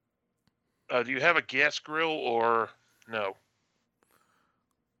 Do you have a gas grill or no?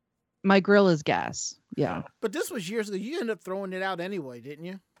 My grill is gas. Yeah. But this was years ago. You ended up throwing it out anyway, didn't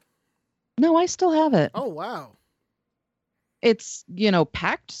you? No, I still have it. Oh, wow. It's,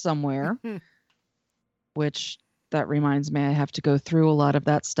 packed somewhere, which that reminds me I have to go through a lot of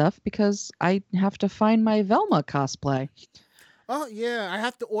that stuff because I have to find my Velma cosplay. Oh, yeah. I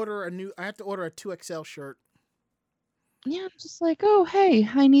have to order a 2XL shirt. Yeah, I'm just like, oh, hey,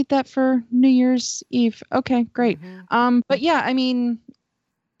 I need that for New Year's Eve. Okay, great. But yeah, I mean,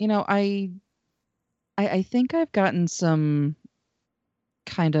 I think I've gotten some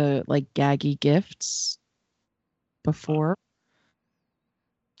kind of like gaggy gifts before.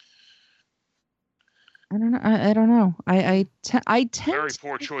 I don't know. I don't know. I tend Very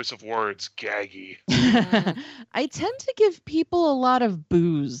poor choice of words, gaggy. I tend to give people a lot of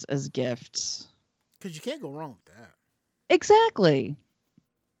booze as gifts. Because you can't go wrong with that. Exactly.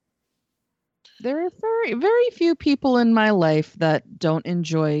 There are very, very few people in my life that don't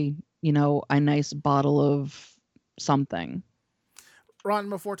enjoy, a nice bottle of something.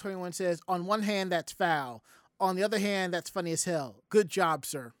 Ronma421 says, on one hand, that's foul. On the other hand, that's funny as hell. Good job,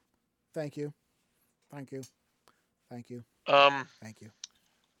 sir. Thank you. Thank you. Thank you. Thank you.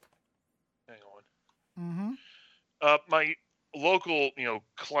 Hang on. My local,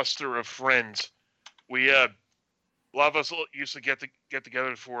 cluster of friends, we a lot of us used to get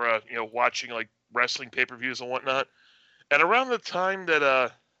together for watching like wrestling pay-per-views and whatnot. And around the time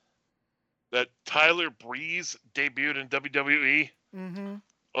that that Tyler Breeze debuted in WWE on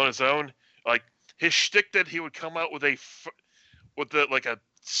his own, like his shtick that he would come out with a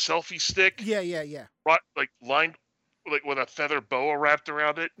selfie stick. Yeah. Right, like lined like with a feather boa wrapped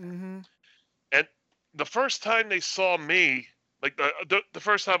around it. And the first time they saw me, like the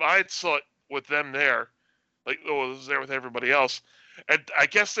first time I saw it with them there, like I was there with everybody else, and I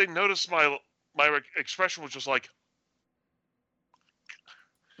guess they noticed my expression was just like,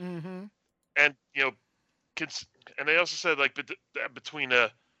 and and they also said like between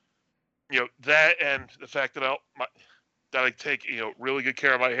that and the fact that I take really good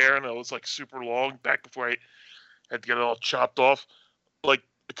care of my hair, and it was like super long back before I had to get it all chopped off. Like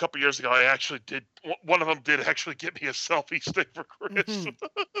a couple years ago, I actually did. One of them did actually get me a selfie stick for Christmas.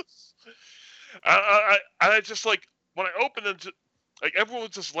 I just like when I opened it, like everyone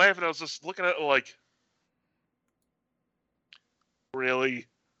was just laughing. I was just looking at it like, really?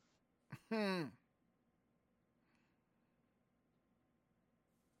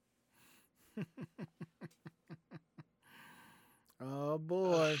 Oh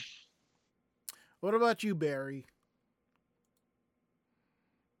boy. What about you, Barry?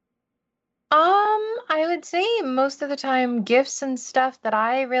 I would say most of the time gifts and stuff that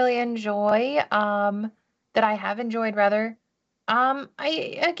I really enjoy, that I have enjoyed rather. I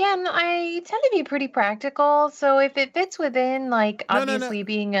tend to be pretty practical. So if it fits within, like, No, no, no. obviously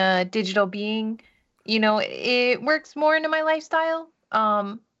being a digital being, it works more into my lifestyle.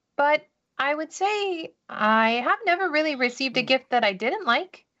 But I would say I have never really received a gift that I didn't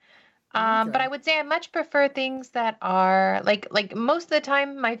like. But Okay. I would say I much prefer things that are like most of the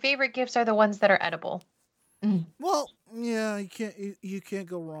time, my favorite gifts are the ones that are edible. Well, yeah, you can't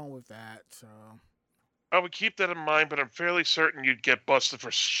go wrong with that. So I would keep that in mind, but I'm fairly certain you'd get busted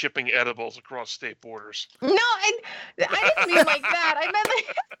for shipping edibles across state borders. No, I didn't mean like that.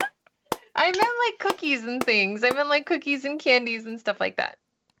 I meant like cookies and things. I meant like cookies and candies and stuff like that.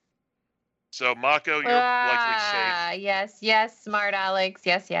 So, Mako, you're likely Yes, smart Alex.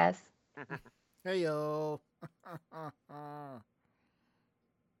 Yes. safe. hey yo.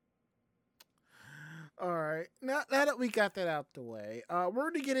 All right. Now that we got that out the way, we're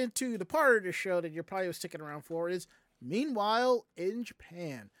going to get into the part of the show that you're probably sticking around for is Meanwhile in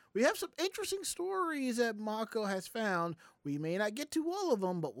Japan. We have some interesting stories that Mako has found. We may not get to all of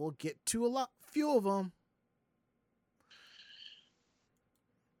them, but we'll get to few of them.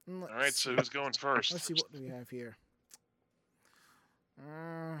 All right, so who's going first? Let's see what do we have here.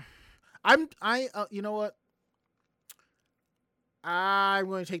 You know what? I'm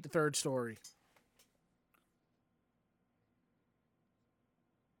going to take the third story.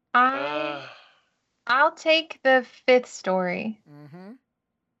 I'll take the fifth story. Mm-hmm.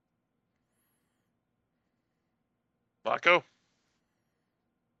 Mako?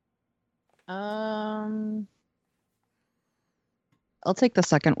 I'll take the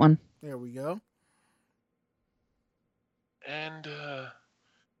second one. There we go. And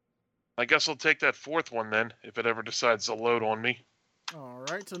I guess I'll take that fourth one then, if it ever decides to load on me. All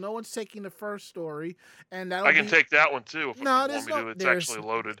right, so no one's taking the first story, and I can take that one too if you want me to. It's actually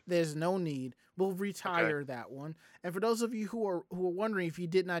loaded. There's no need. We'll retire that one. And for those of you who are wondering if you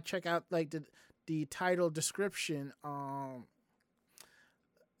did not check out like the title description, what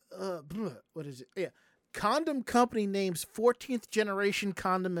is it? Yeah, condom company names 14th generation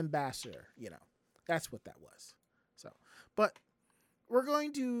condom ambassador. That's what that was. So, but we're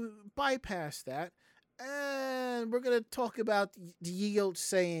going to bypass that. And we're going to talk about the ye old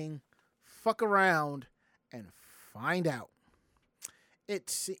saying, fuck around and find out.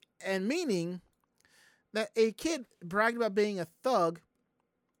 And meaning that a kid bragged about being a thug,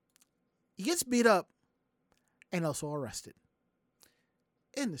 he gets beat up and also arrested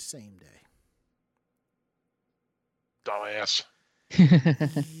in the same day. Dumbass.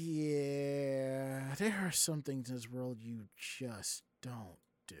 Yeah, there are some things in this world you just don't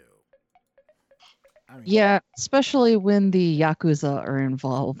do. Yeah, especially when the Yakuza are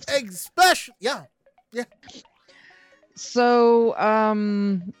involved. Yeah. So,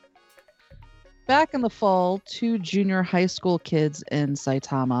 back in the fall, 2 junior high school kids in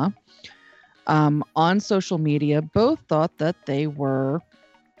Saitama, on social media, both thought that they were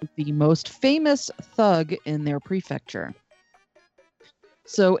the most famous thug in their prefecture.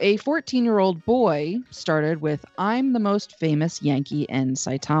 So a 14-year-old boy started with, "I'm the most famous Yankee in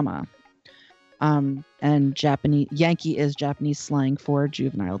Saitama." And Yankee is Japanese slang for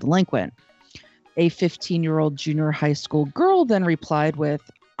juvenile delinquent. A 15-year-old junior high school girl then replied with,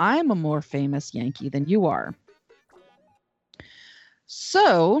 "I'm a more famous Yankee than you are."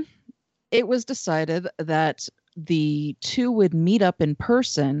 So it was decided that the two would meet up in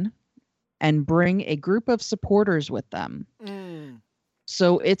person and bring a group of supporters with them.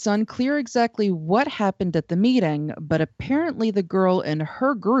 So it's unclear exactly what happened at the meeting, but apparently the girl and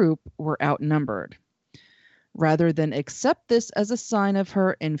her group were outnumbered. Rather than accept this as a sign of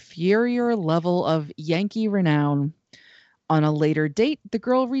her inferior level of Yankee renown, on a later date, the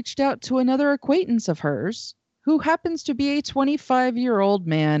girl reached out to another acquaintance of hers, who happens to be a 25-year-old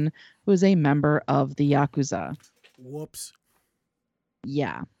man who is a member of the Yakuza. Whoops.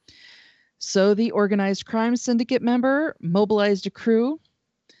 Yeah. So the organized crime syndicate member mobilized a crew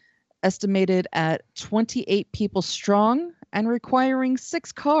estimated at 28 people strong and requiring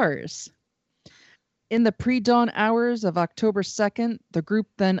 6 cars. In the pre-dawn hours of October 2nd, the group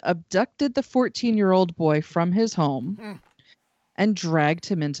then abducted the 14-year-old boy from his home and dragged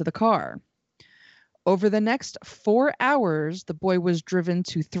him into the car. Over the next 4 hours, the boy was driven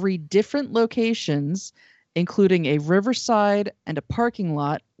to 3 different locations, including a riverside and a parking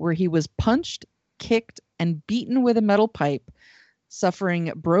lot, where he was punched, kicked, and beaten with a metal pipe,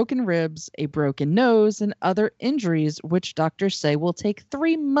 suffering broken ribs, a broken nose, and other injuries which doctors say will take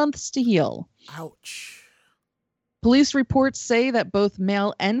 3 months to heal. Ouch. Police reports say that both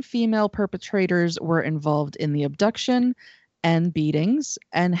male and female perpetrators were involved in the abduction and beatings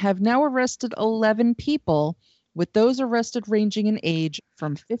and have now arrested 11 people, with those arrested ranging in age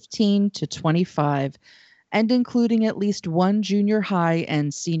from 15 to 25 and including at least one junior high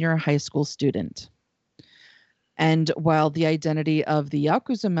and senior high school student. And while the identity of the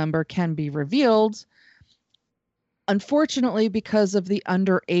Yakuza member can be revealed, unfortunately, because of the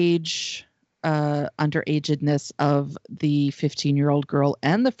underagedness of the 15-year-old girl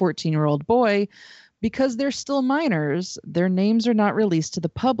and the 14-year-old boy, because they're still minors, their names are not released to the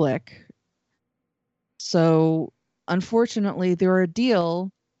public. So, unfortunately, their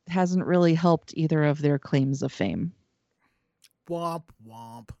ordeal hasn't really helped either of their claims of fame. Womp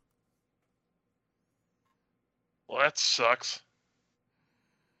womp. Well, that sucks.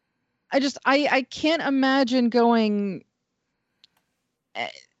 I can't imagine going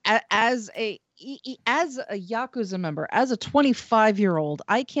as a Yakuza member, as a 25-year-old.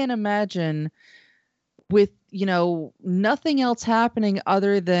 I can't imagine with, nothing else happening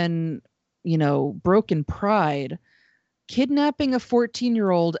other than, broken pride, kidnapping a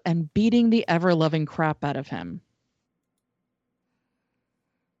 14-year-old and beating the ever-loving crap out of him.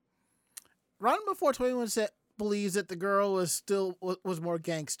 Ron Before 21 believes that the girl was more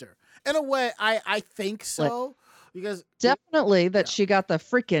gangster. In a way, I think so. Because definitely that she got the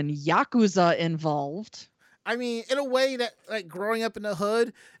freaking Yakuza involved. I mean, in a way that, like, growing up in the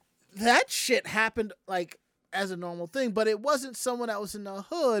hood, that shit happened, like, as a normal thing. But it wasn't someone that was in the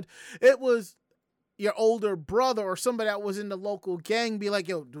hood. It was your older brother or somebody that was in the local gang be like,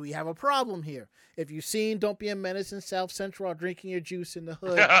 yo, do we have a problem here? If you've seen Don't Be a Menace in South Central or Drinking Your Juice in the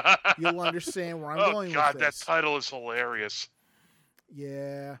Hood, you'll understand where I'm going with this. Oh, God, that title is hilarious.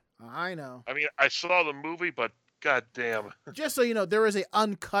 Yeah, I know. I mean, I saw the movie, but God damn. Just so you know, there's a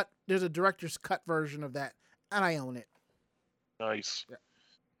director's cut version of that, and I own it. Nice. Yeah.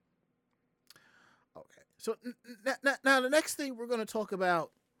 Okay, so now the next thing we're going to talk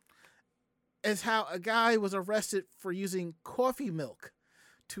about is how a guy was arrested for using coffee milk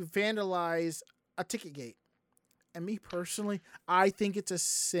to vandalize a ticket gate. And me personally, I think it's a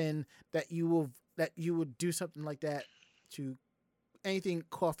sin that you would do something like that to anything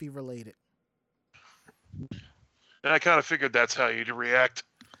coffee related. And I kind of figured that's how you'd react.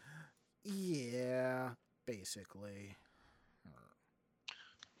 Yeah, basically.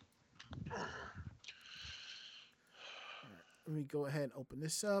 Let me go ahead and open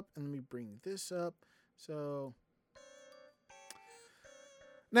this up, and let me bring this up. So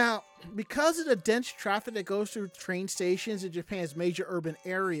now, because of the dense traffic that goes through train stations in Japan's major urban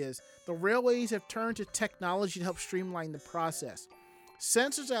areas, the railways have turned to technology to help streamline the process.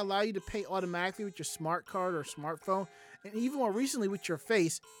 Sensors that allow you to pay automatically with your smart card or smartphone, and even more recently with your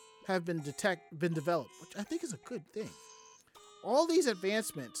face, have been developed, which I think is a good thing. All these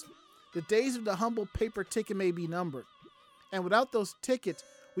advancements, the days of the humble paper ticket may be numbered. And without those tickets,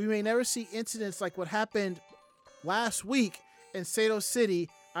 we may never see incidents like what happened last week in Sato City,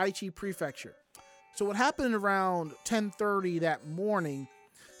 Aichi Prefecture. So what happened around 10:30 that morning,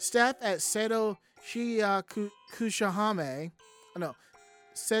 staff at Seto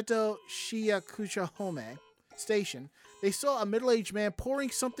Shiyakushahome station, they saw a middle-aged man pouring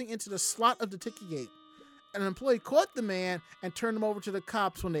something into the slot of the ticket gate. An employee caught the man and turned him over to the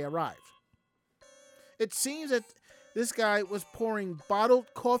cops when they arrived. It seems that this guy was pouring bottled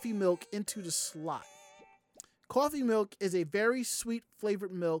coffee milk into the slot. Coffee milk is a very sweet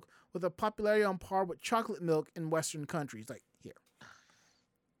flavored milk with a popularity on par with chocolate milk in Western countries, like here.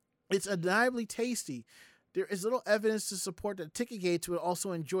 It's undeniably tasty. There is little evidence to support that ticket gates would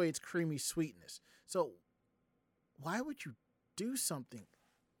also enjoy its creamy sweetness. So, why would you do something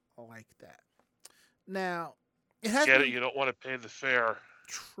like that? Now, it has Get it? You don't want to pay the fare.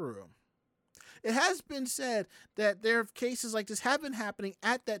 True. It has been said that there are cases like this have been happening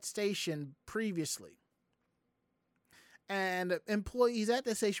at that station previously. And employees at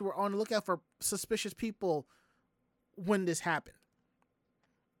that station were on the lookout for suspicious people when this happened.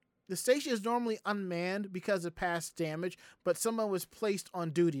 The station is normally unmanned because of past damage, but someone was placed on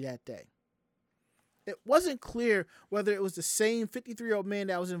duty that day. It wasn't clear whether it was the same 53-year-old man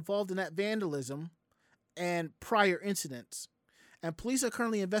that was involved in that vandalism and prior incidents, and police are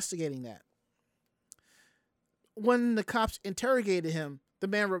currently investigating that. When the cops interrogated him, the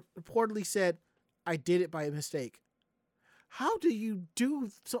man reportedly said, "I did it by mistake." How do you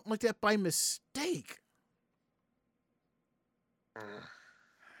do something like that by mistake?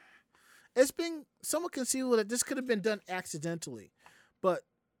 It's been somewhat conceivable that this could have been done accidentally, but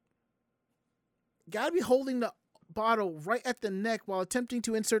gotta be holding the bottle right at the neck while attempting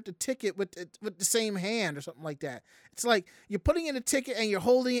to insert the ticket with the same hand or something like that. It's like you're putting in a ticket and you're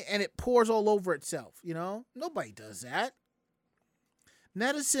holding it and it pours all over itself, you know? Nobody does that.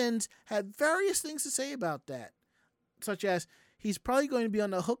 Netizens had various things to say about that, such as he's probably going to be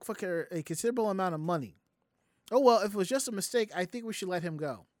on the hook for a considerable amount of money. Oh, well, if it was just a mistake, I think we should let him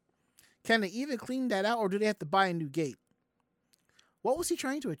go. Can they even clean that out, or do they have to buy a new gate? What was he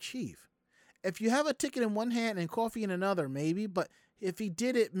trying to achieve? If you have a ticket in one hand and coffee in another, maybe, but if he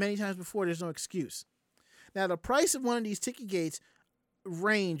did it many times before, there's no excuse. Now, the price of one of these ticket gates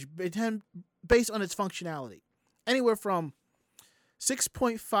range based on its functionality. Anywhere from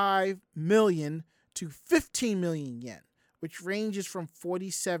 6.5 million to 15 million yen, which ranges from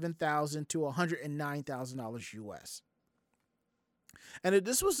 $47,000 to $109,000 US. And if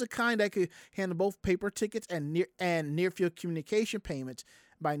this was the kind that could handle both paper tickets and near field communication payments,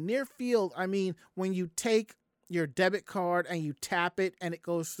 by near field, I mean when you take your debit card and you tap it and it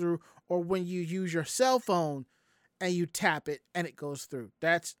goes through, or when you use your cell phone and you tap it and it goes through.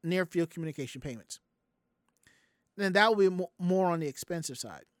 That's near field communication payments. Then that will be more on the expensive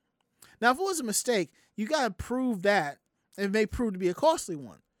side. Now, if it was a mistake, you got to prove that. It may prove to be a costly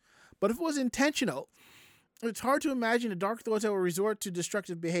one. But if it was intentional, it's hard to imagine the dark thoughts that will resort to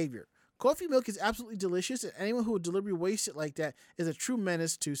destructive behavior. Coffee milk is absolutely delicious, and anyone who would deliberately waste it like that is a true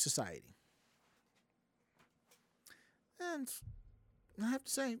menace to society. And I have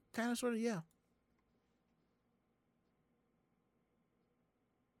to say, kind of, sort of, yeah.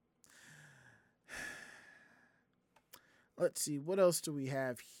 Let's see, what else do we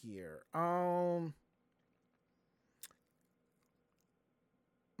have here?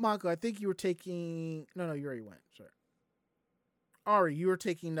 Mako, I think you were taking... No, you already went. Sorry. Ari, you were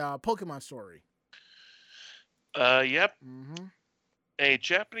taking Pokemon Story. Yep. Mm-hmm. A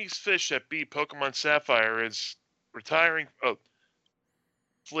Japanese fish that beat Pokemon Sapphire is retiring... Oh,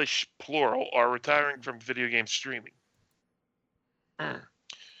 fish, plural, are retiring from video game streaming.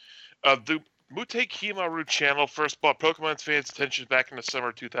 The Mute Kimaru channel first brought Pokemon fans' attention back in the summer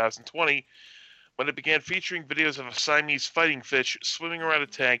of 2020 when it began featuring videos of a Siamese fighting fish swimming around a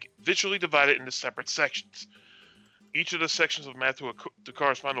tank, visually divided into separate sections. Each of the sections was mapped to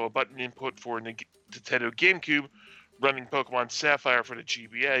correspond to a button input for Nintendo GameCube, running Pokemon Sapphire for the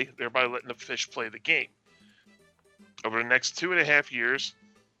GBA, thereby letting the fish play the game. Over the next 2.5 years,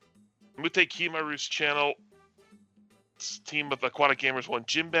 Mute Kimaru's channel team of aquatic gamers won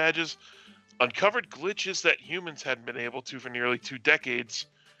gym badges, uncovered glitches that humans hadn't been able to for nearly 2 decades,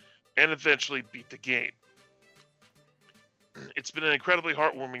 and eventually beat the game. It's been an incredibly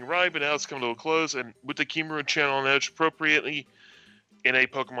heartwarming ride, but now it's come to a close, and with the Kimaru channel announced appropriately in a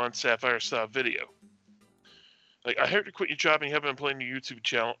Pokemon Sapphire style video. Like, I heard you quit your job and you haven't been playing your YouTube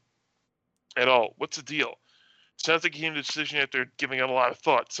channel at all. What's the deal? Sounds like you came to a decision after giving it a lot of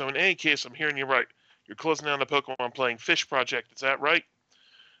thought. So in any case, I'm hearing you right. You're closing down the Pokemon Playing Fish project. Is that right?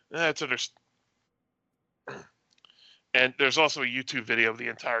 That's understood. And there's also a YouTube video of the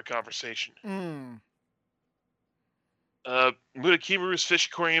entire conversation. Mute Kimaru's fish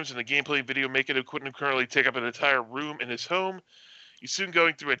aquariums and the gameplay video make it couldn't currently take up an entire room in his home. He's soon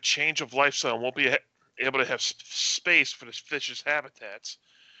going through a change of lifestyle and won't be able to have space for the fish's habitats.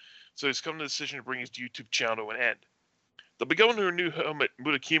 So he's come to the decision to bring his YouTube channel to an end. They'll be going to a new home at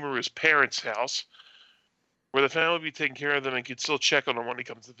Mute Kimaru's parents' house, where the family will be taking care of them and can still check on them when he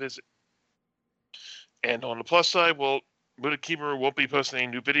comes to visit. And on the plus side, well, Mute Kimaru won't be posting any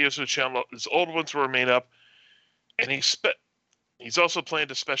new videos to the channel. His old ones will remain up. And he's also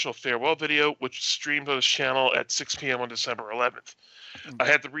planned a special farewell video, which streamed on his channel at 6 p.m. on December 11th. I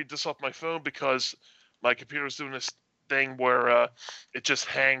had to read this off my phone because my computer was doing this thing where it just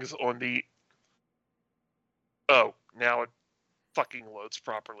hangs on the... Oh, now it fucking loads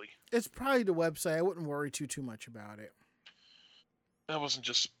properly. It's probably the website. I wouldn't worry too much about it. That wasn't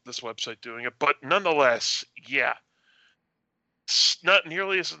just this website doing it, but nonetheless, yeah. It's not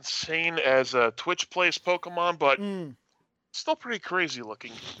nearly as insane as Twitch plays Pokemon, but still pretty crazy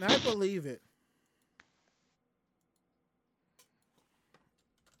looking. I believe it.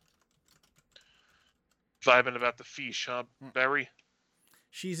 Vibing about the fish, huh, Barry?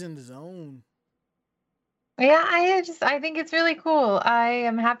 She's in the zone. Yeah, I think it's really cool. I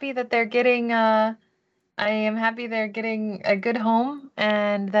am happy that they're getting a good home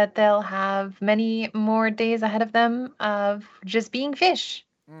and that they'll have many more days ahead of them of just being fish.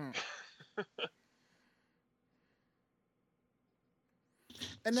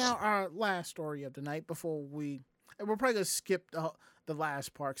 And now our last story of the night before we're probably going to skip the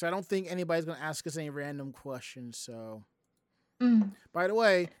last part because I don't think anybody's going to ask us any random questions. So Mm. By the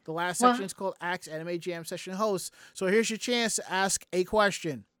way, the last Well- section is called Axe Anime Jam Session Hosts. So here's your chance to ask a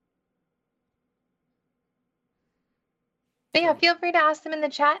question. But yeah, feel free to ask them in the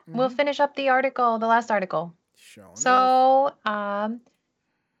chat. We'll Mhm. finish up the last article. Sure enough. So,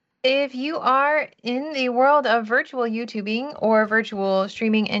 if you are in the world of virtual YouTubing or virtual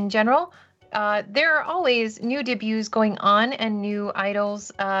streaming in general, there are always new debuts going on and new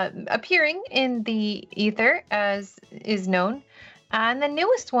idols appearing in the ether, as is known. And the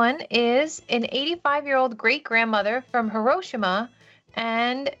newest one is an 85-year-old great-grandmother from Hiroshima,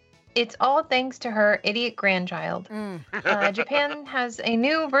 and it's all thanks to her idiot grandchild. Japan has a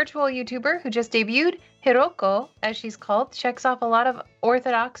new virtual YouTuber who just debuted. Hiroko, as she's called, checks off a lot of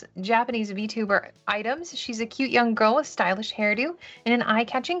orthodox Japanese VTuber items. She's a cute young girl with stylish hairdo in an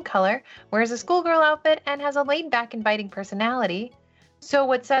eye-catching color, wears a schoolgirl outfit, and has a laid-back, inviting personality. So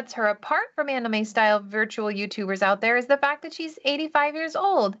what sets her apart from anime-style virtual YouTubers out there is the fact that she's 85 years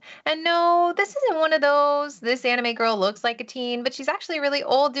old. And no, this isn't one of those, this anime girl looks like a teen, but she's actually really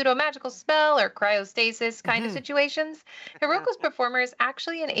old due to a magical spell or cryostasis kind of Mhm. situations. Hiroko's performer is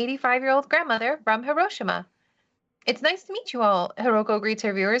actually an 85-year-old grandmother from Hiroshima. It's nice to meet you all, Hiroko greets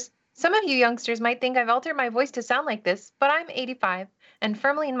her viewers. Some of you youngsters might think I've altered my voice to sound like this, but I'm 85 and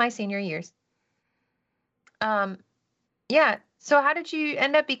firmly in my senior years. Yeah, so how did you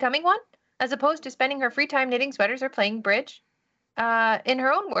end up becoming one? As opposed to spending her free time knitting sweaters or playing bridge? In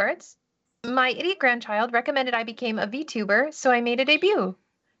her own words, my idiot grandchild recommended I became a VTuber, so I made a debut.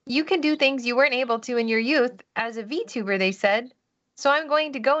 You can do things you weren't able to in your youth as a VTuber, they said. So I'm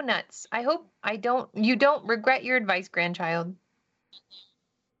going to go nuts. I hope you don't regret your advice, grandchild.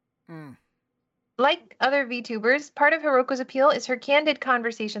 Mm. Like other VTubers, part of Hiroko's appeal is her candid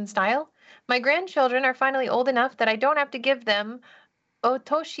conversation style. My grandchildren are finally old enough that I don't have to give them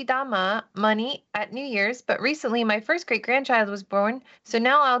otoshidama money at New Year's, but recently my first great-grandchild was born, so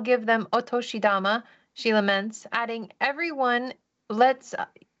now I'll give them otoshidama, she laments, adding, everyone, let's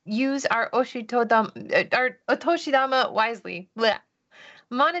use our otoshidama wisely. Blech.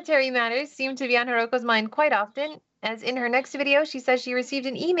 Monetary matters seem to be on Hiroko's mind quite often, as in her next video, she says she received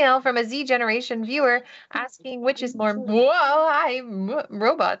an email from a Z Generation viewer asking which is more,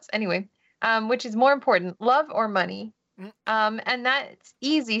 robots, anyway, which is more important, love or money? And that's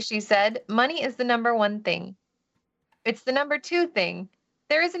easy, she said. Money is the number one thing. It's the number two thing.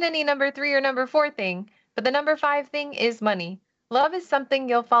 There isn't any number 3 or number 4 thing, but the number 5 thing is money. Love is something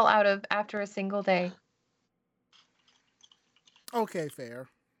you'll fall out of after a single day. Okay, fair.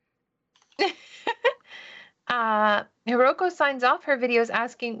 Hiroko signs off her videos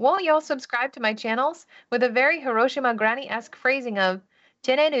asking, won't y'all subscribe to my channels? With a very Hiroshima granny-esque phrasing of,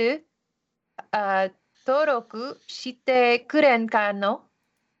 Cheneru, toroku shite kuren ka no?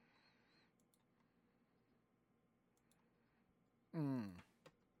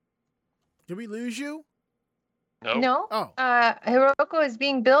 Did we lose you? No. Oh. Hiroko is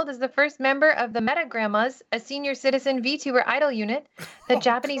being billed as the first member of the Metagrandmas, a senior citizen VTuber idol unit that Oh,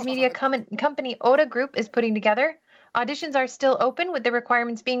 Japanese media God. company Oda Group is putting together. Auditions are still open, with the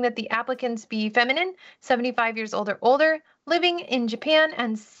requirements being that the applicants be feminine, 75 years old or older, living in Japan,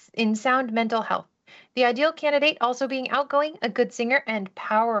 and in sound mental health. The ideal candidate also being outgoing, a good singer, and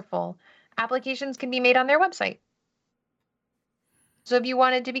powerful. Applications can be made on their website. So if you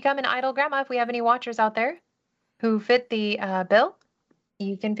wanted to become an idol grandma, if we have any watchers out there who fit the bill,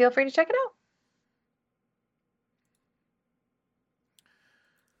 you can feel free to check it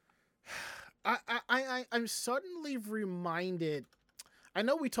out. I'm suddenly reminded. I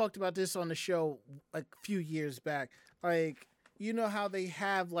know we talked about this on the show like a few years back. Like, you know how they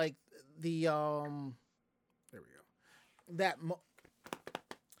have like the there we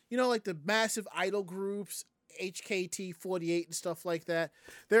go. Like the massive idol groups, HKT48 and stuff like that.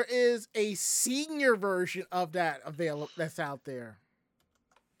 There is a senior version of that available that's out there.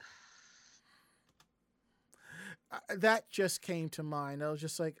 That just came to mind. I was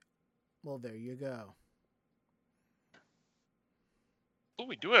just like, well, there you go. Oh,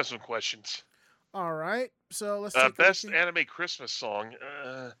 we do have some questions. All right, so let's take Best a look. anime Christmas song.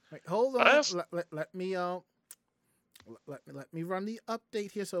 Wait, hold I on. also- Let me let me run the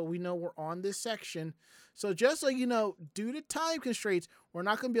update here so we know we're on this section. So just so you know, due to time constraints, we're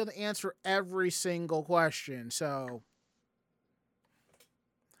not going to be able to answer every single question. So,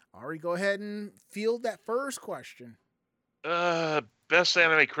 Ari, go ahead and field that first question. Best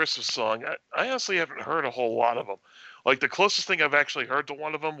anime Christmas song. I honestly haven't heard a whole lot of them. Like the closest thing I've actually heard to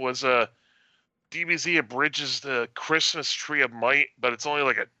one of them was DBZ abridges the Christmas Tree of Might, but it's only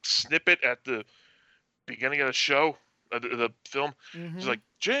like a snippet at the beginning of the show. the film. Mhm. It's like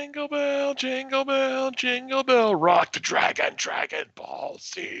Jingle Bell, Jingle Bell, Jingle Bell, Rock the Dragon, Dragon Ball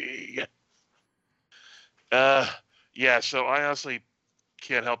Z. Yeah. So I honestly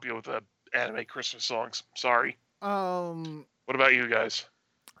can't help you with anime Christmas songs. Sorry. Um, What about you guys?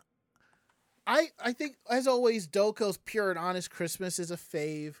 I think as always, Doko's Pure and Honest Christmas is a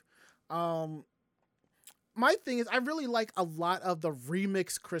fave. My thing is I really like a lot of the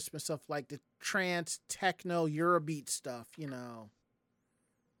remix Christmas stuff, like the trance, techno, Eurobeat stuff. You know,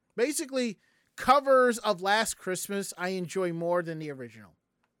 basically covers of Last Christmas I enjoy more than the original.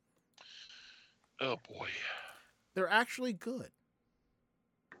 Oh boy. They're actually good.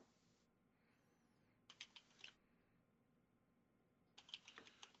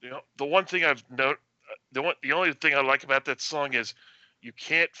 You know, the one thing I've the only thing I like about that song is you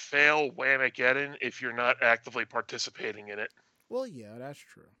can't fail Whamageddon if you're not actively participating in it. Well, yeah, that's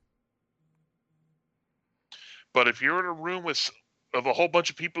true. But if you're in a room of a whole bunch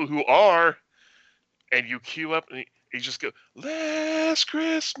of people who are, and you queue up and you just go Last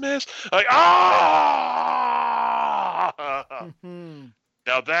Christmas, like Mhm.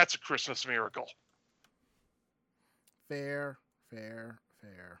 now that's a Christmas miracle. Fair.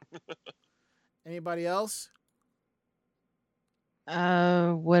 Anybody else?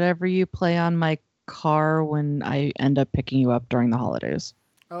 Whatever you play on my car when I end up picking you up during the holidays.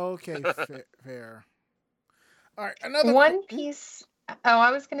 Okay, fair. All right, another One Piece. Oh,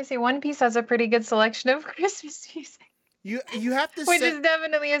 I was gonna say One Piece has a pretty good selection of Christmas music, You have to which send, is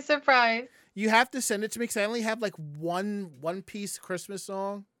definitely a surprise. you have to send it to me because I only have like one Piece Christmas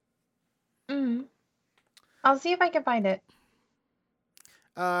song. Mm. I'll see if I can find it.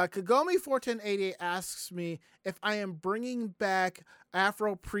 Kagome 41088 asks me if I am bringing back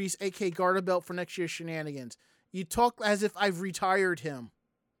Afro Priest, aka Garter Belt, for next year's shenanigans. You talk as if I've retired him.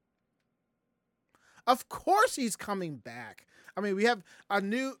 Of course he's coming back. I mean, we have a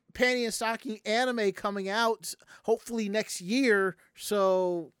new Panty and Stocking anime coming out hopefully next year,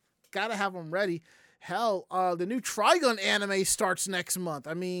 so gotta have them ready. Hell, the new Trigun anime starts next month.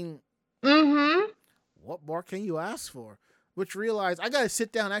 I mean, Mm-hmm. what more can you ask for? Which realize I gotta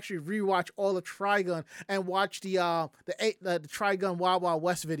sit down and actually rewatch all the Trigun and watch the Trigun Wild Wild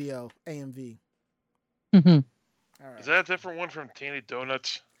West video AMV. Mhm. All right. Is that a different one from Tainted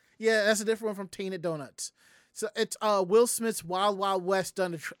Donuts? Yeah, that's a different one from Tainted Donuts. So it's Will Smith's Wild Wild West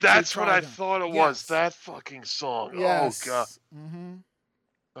done to That's to what I Trigun. thought it Yes. was. That fucking song. Yes. Oh god. Mm-hmm.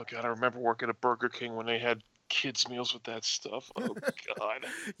 Oh god, I remember working at Burger King when they had kids meals with that stuff. Oh god.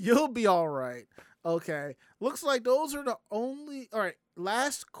 You'll be all right. Okay. Looks like those are the only. All right.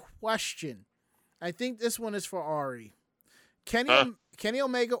 Last question. I think this one is for Ari. Kenny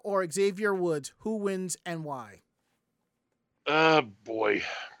Omega or Xavier Woods? Who wins and why? Boy.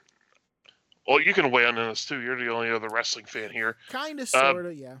 Well, you can weigh in on this too. You're the only other wrestling fan here. Kind of, sort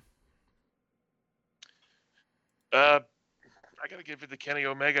of, yeah. I gotta give it to Kenny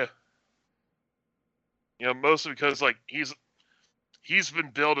Omega. You know, mostly because like he's been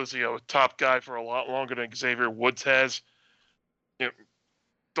billed as a top guy for a lot longer than Xavier Woods has. You know,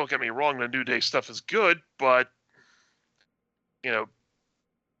 don't get me wrong, the New Day stuff is good, but you know,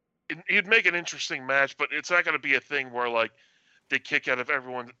 it'd make an interesting match. But it's not going to be a thing where like they kick out of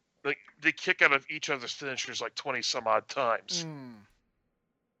everyone, like they kick out of each other's finishers like 20 some odd times.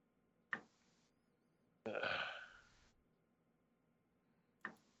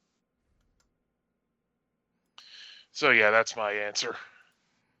 So yeah, that's my answer.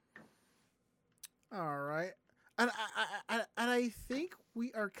 All right. And I think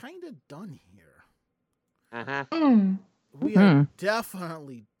we are kind of done here. Mm-hmm. Mm. We are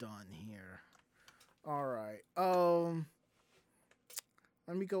definitely done here. All right.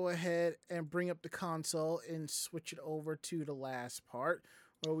 Let me go ahead and bring up the console and switch it over to the last part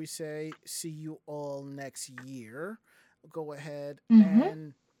where we say see you all next year. We'll go ahead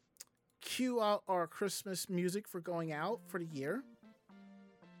and cue out our Christmas music for going out for the year.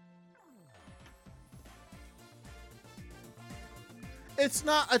 It's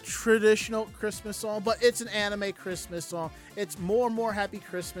not a traditional Christmas song, but it's an anime Christmas song. It's More and More Happy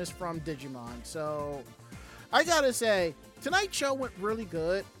Christmas from Digimon. So I gotta say, tonight's show went really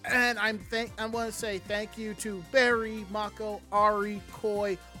good, and I want to say thank you to Barry, Mako, Ari,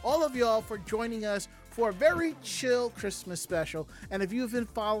 Koi, all of y'all for joining us for a very chill Christmas special. And if you've been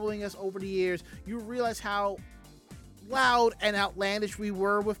following us over the years, you realize how loud and outlandish we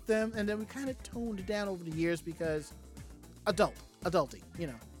were with them, and then we kind of toned it down over the years because adulting, you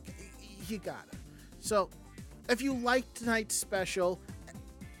know, you got it. So if you liked tonight's special,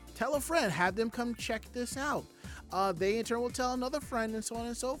 tell a friend, have them come check this out. They in turn will tell another friend, and so on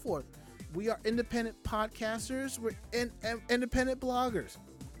and so forth. We are independent podcasters. We're independent bloggers.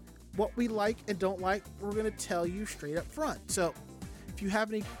 What we like and don't like, we're going to tell you straight up front. So if you have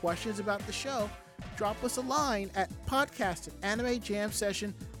any questions about the show, drop us a line at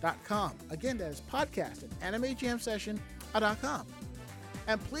podcast@animejamsession.com. Again, that is podcast@animejamsession.com.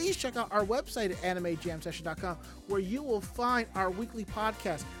 And please check out our website at animejamsession.com, where you will find our weekly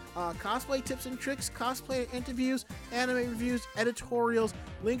podcast, cosplay tips and tricks, cosplayer interviews, anime reviews, editorials,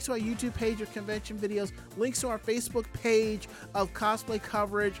 links to our YouTube page of convention videos, links to our Facebook page of cosplay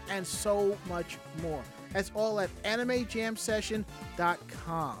coverage, and so much more. That's all at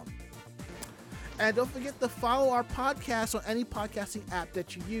animejamsession.com. And don't forget to follow our podcast on any podcasting app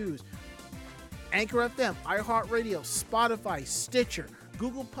that you use. Anchor FM, iHeartRadio, Spotify, Stitcher,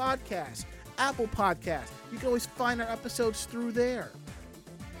 Google Podcasts, Apple Podcasts. You can always find our episodes through there.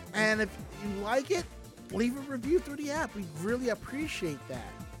 And if you like it, leave a review through the app. We really appreciate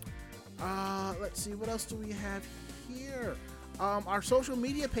that. Let's see, what else do we have here? Our social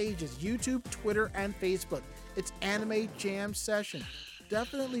media pages, YouTube, Twitter, and Facebook. It's Anime Jam Session.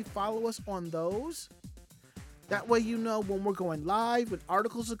 Definitely follow us on those. That way you know when we're going live, when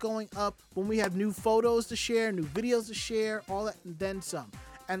articles are going up, when we have new photos to share, new videos to share, all that and then some.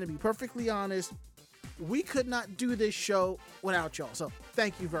 And to be perfectly honest, we could not do this show without y'all. So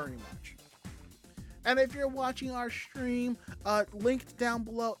thank you very much. And if you're watching our stream, linked down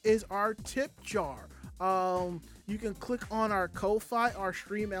below is our tip jar. You can click on our Ko-Fi, our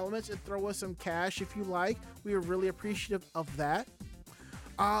stream elements, and throw us some cash if you like. We are really appreciative of that.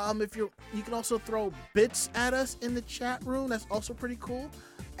 If you can also throw bits at us in the chat room. That's also pretty cool.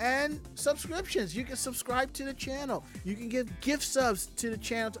 And subscriptions. You can subscribe to the channel. You can give gift subs to the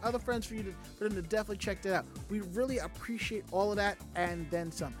channel to other friends for them to definitely check that out. We really appreciate all of that and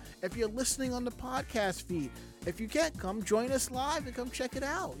then some. If you're listening on the podcast feed, if you can't, come join us live and come check it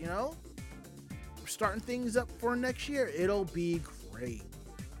out. You know, we're starting things up for next year. It'll be great.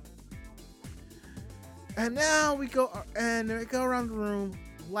 And now we go around the room.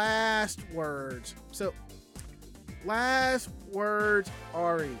 Last words. So, last words,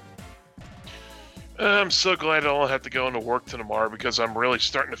 Ari. I'm so glad I don't have to go into work tomorrow because I'm really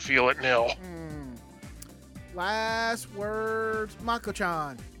starting to feel it now. Last words,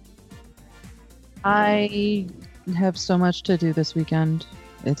 Mako-chan. I have so much to do this weekend.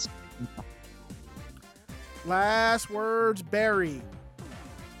 It's Last words, Barry.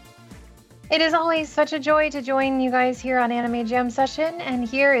 It is always such a joy to join you guys here on Anime Jam Session, and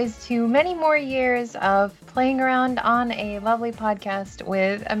here is to many more years of playing around on a lovely podcast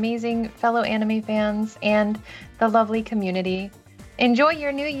with amazing fellow anime fans and the lovely community. Enjoy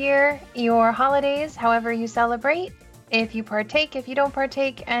your new year, your holidays, however you celebrate. If you partake, if you don't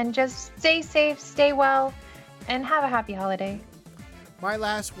partake, and just stay safe, stay well, and have a happy holiday. My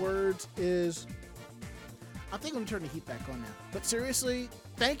last words is, I think I'm going to turn the heat back on now. But seriously,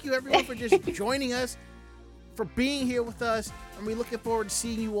 thank you everyone for just joining us, for being here with us, and we're looking forward to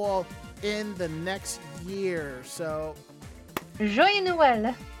seeing you all in the next year. So, Joyeux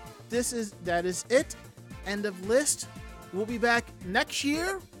Noël! that is it. End of list. We'll be back next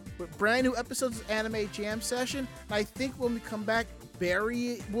year with brand new episodes of Anime Jam Session. And I think when we come back,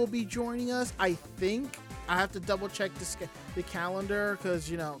 Barry will be joining us. I think. I have to double check the calendar because,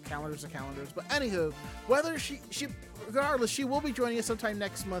 you know, calendars are calendars. But anywho, whether regardless, she will be joining us sometime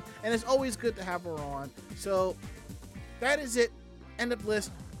next month. And it's always good to have her on. So that is it. End of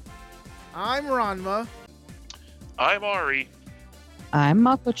list. I'm Ranma. I'm Ari. I'm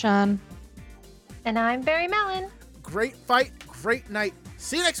Mako-chan. And I'm Barry Mellon. Great fight, great night.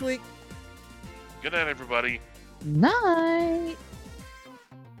 See you next week. Good night, everybody. Night.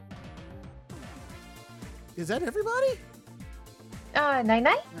 Is that everybody?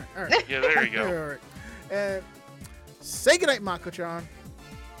 Night-night. All right. Yeah, there you go. All right. And say goodnight, Mako-chan.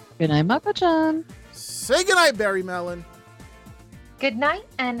 Good night, Mako-chan. Say goodnight, Barry Mellon. Good night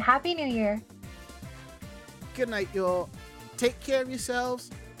and Happy New Year. Good night, y'all. Take care of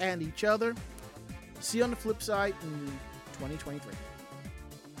yourselves and each other. See you on the flip side in 2023.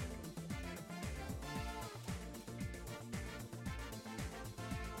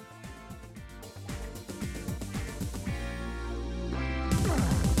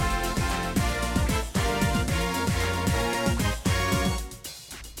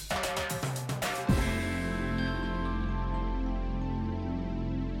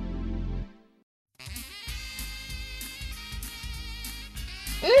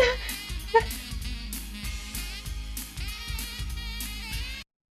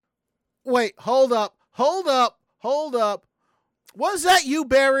 Wait, hold up. Was that you,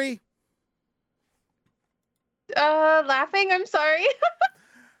 Barry? Laughing, I'm sorry.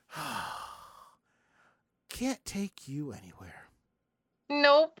 can't take you anywhere.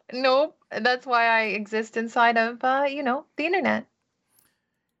 Nope. That's why I exist inside of, the internet.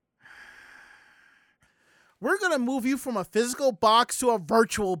 We're going to move you from a physical box to a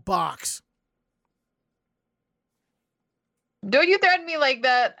virtual box. Don't you threaten me like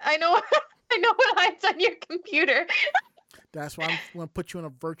that. I know what hides on your computer. That's why I'm going to put you in a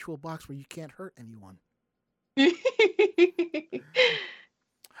virtual box where you can't hurt anyone.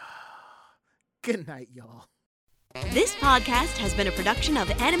 Good night, y'all. This podcast has been a production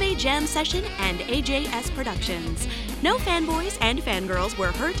of Anime Jam Session and AJS Productions. No fanboys and fangirls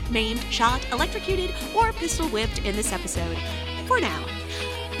were hurt, maimed, shot, electrocuted, or pistol whipped in this episode. For now.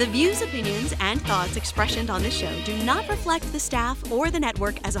 The views, opinions, and thoughts expressed on this show do not reflect the staff or the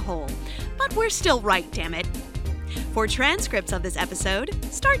network as a whole. But we're still right, damn it. For transcripts of this episode,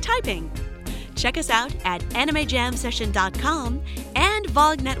 start typing. Check us out at animejamsession.com and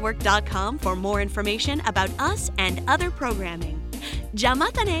vognetwork.com for more information about us and other programming.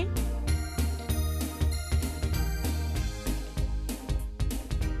 Jamatane!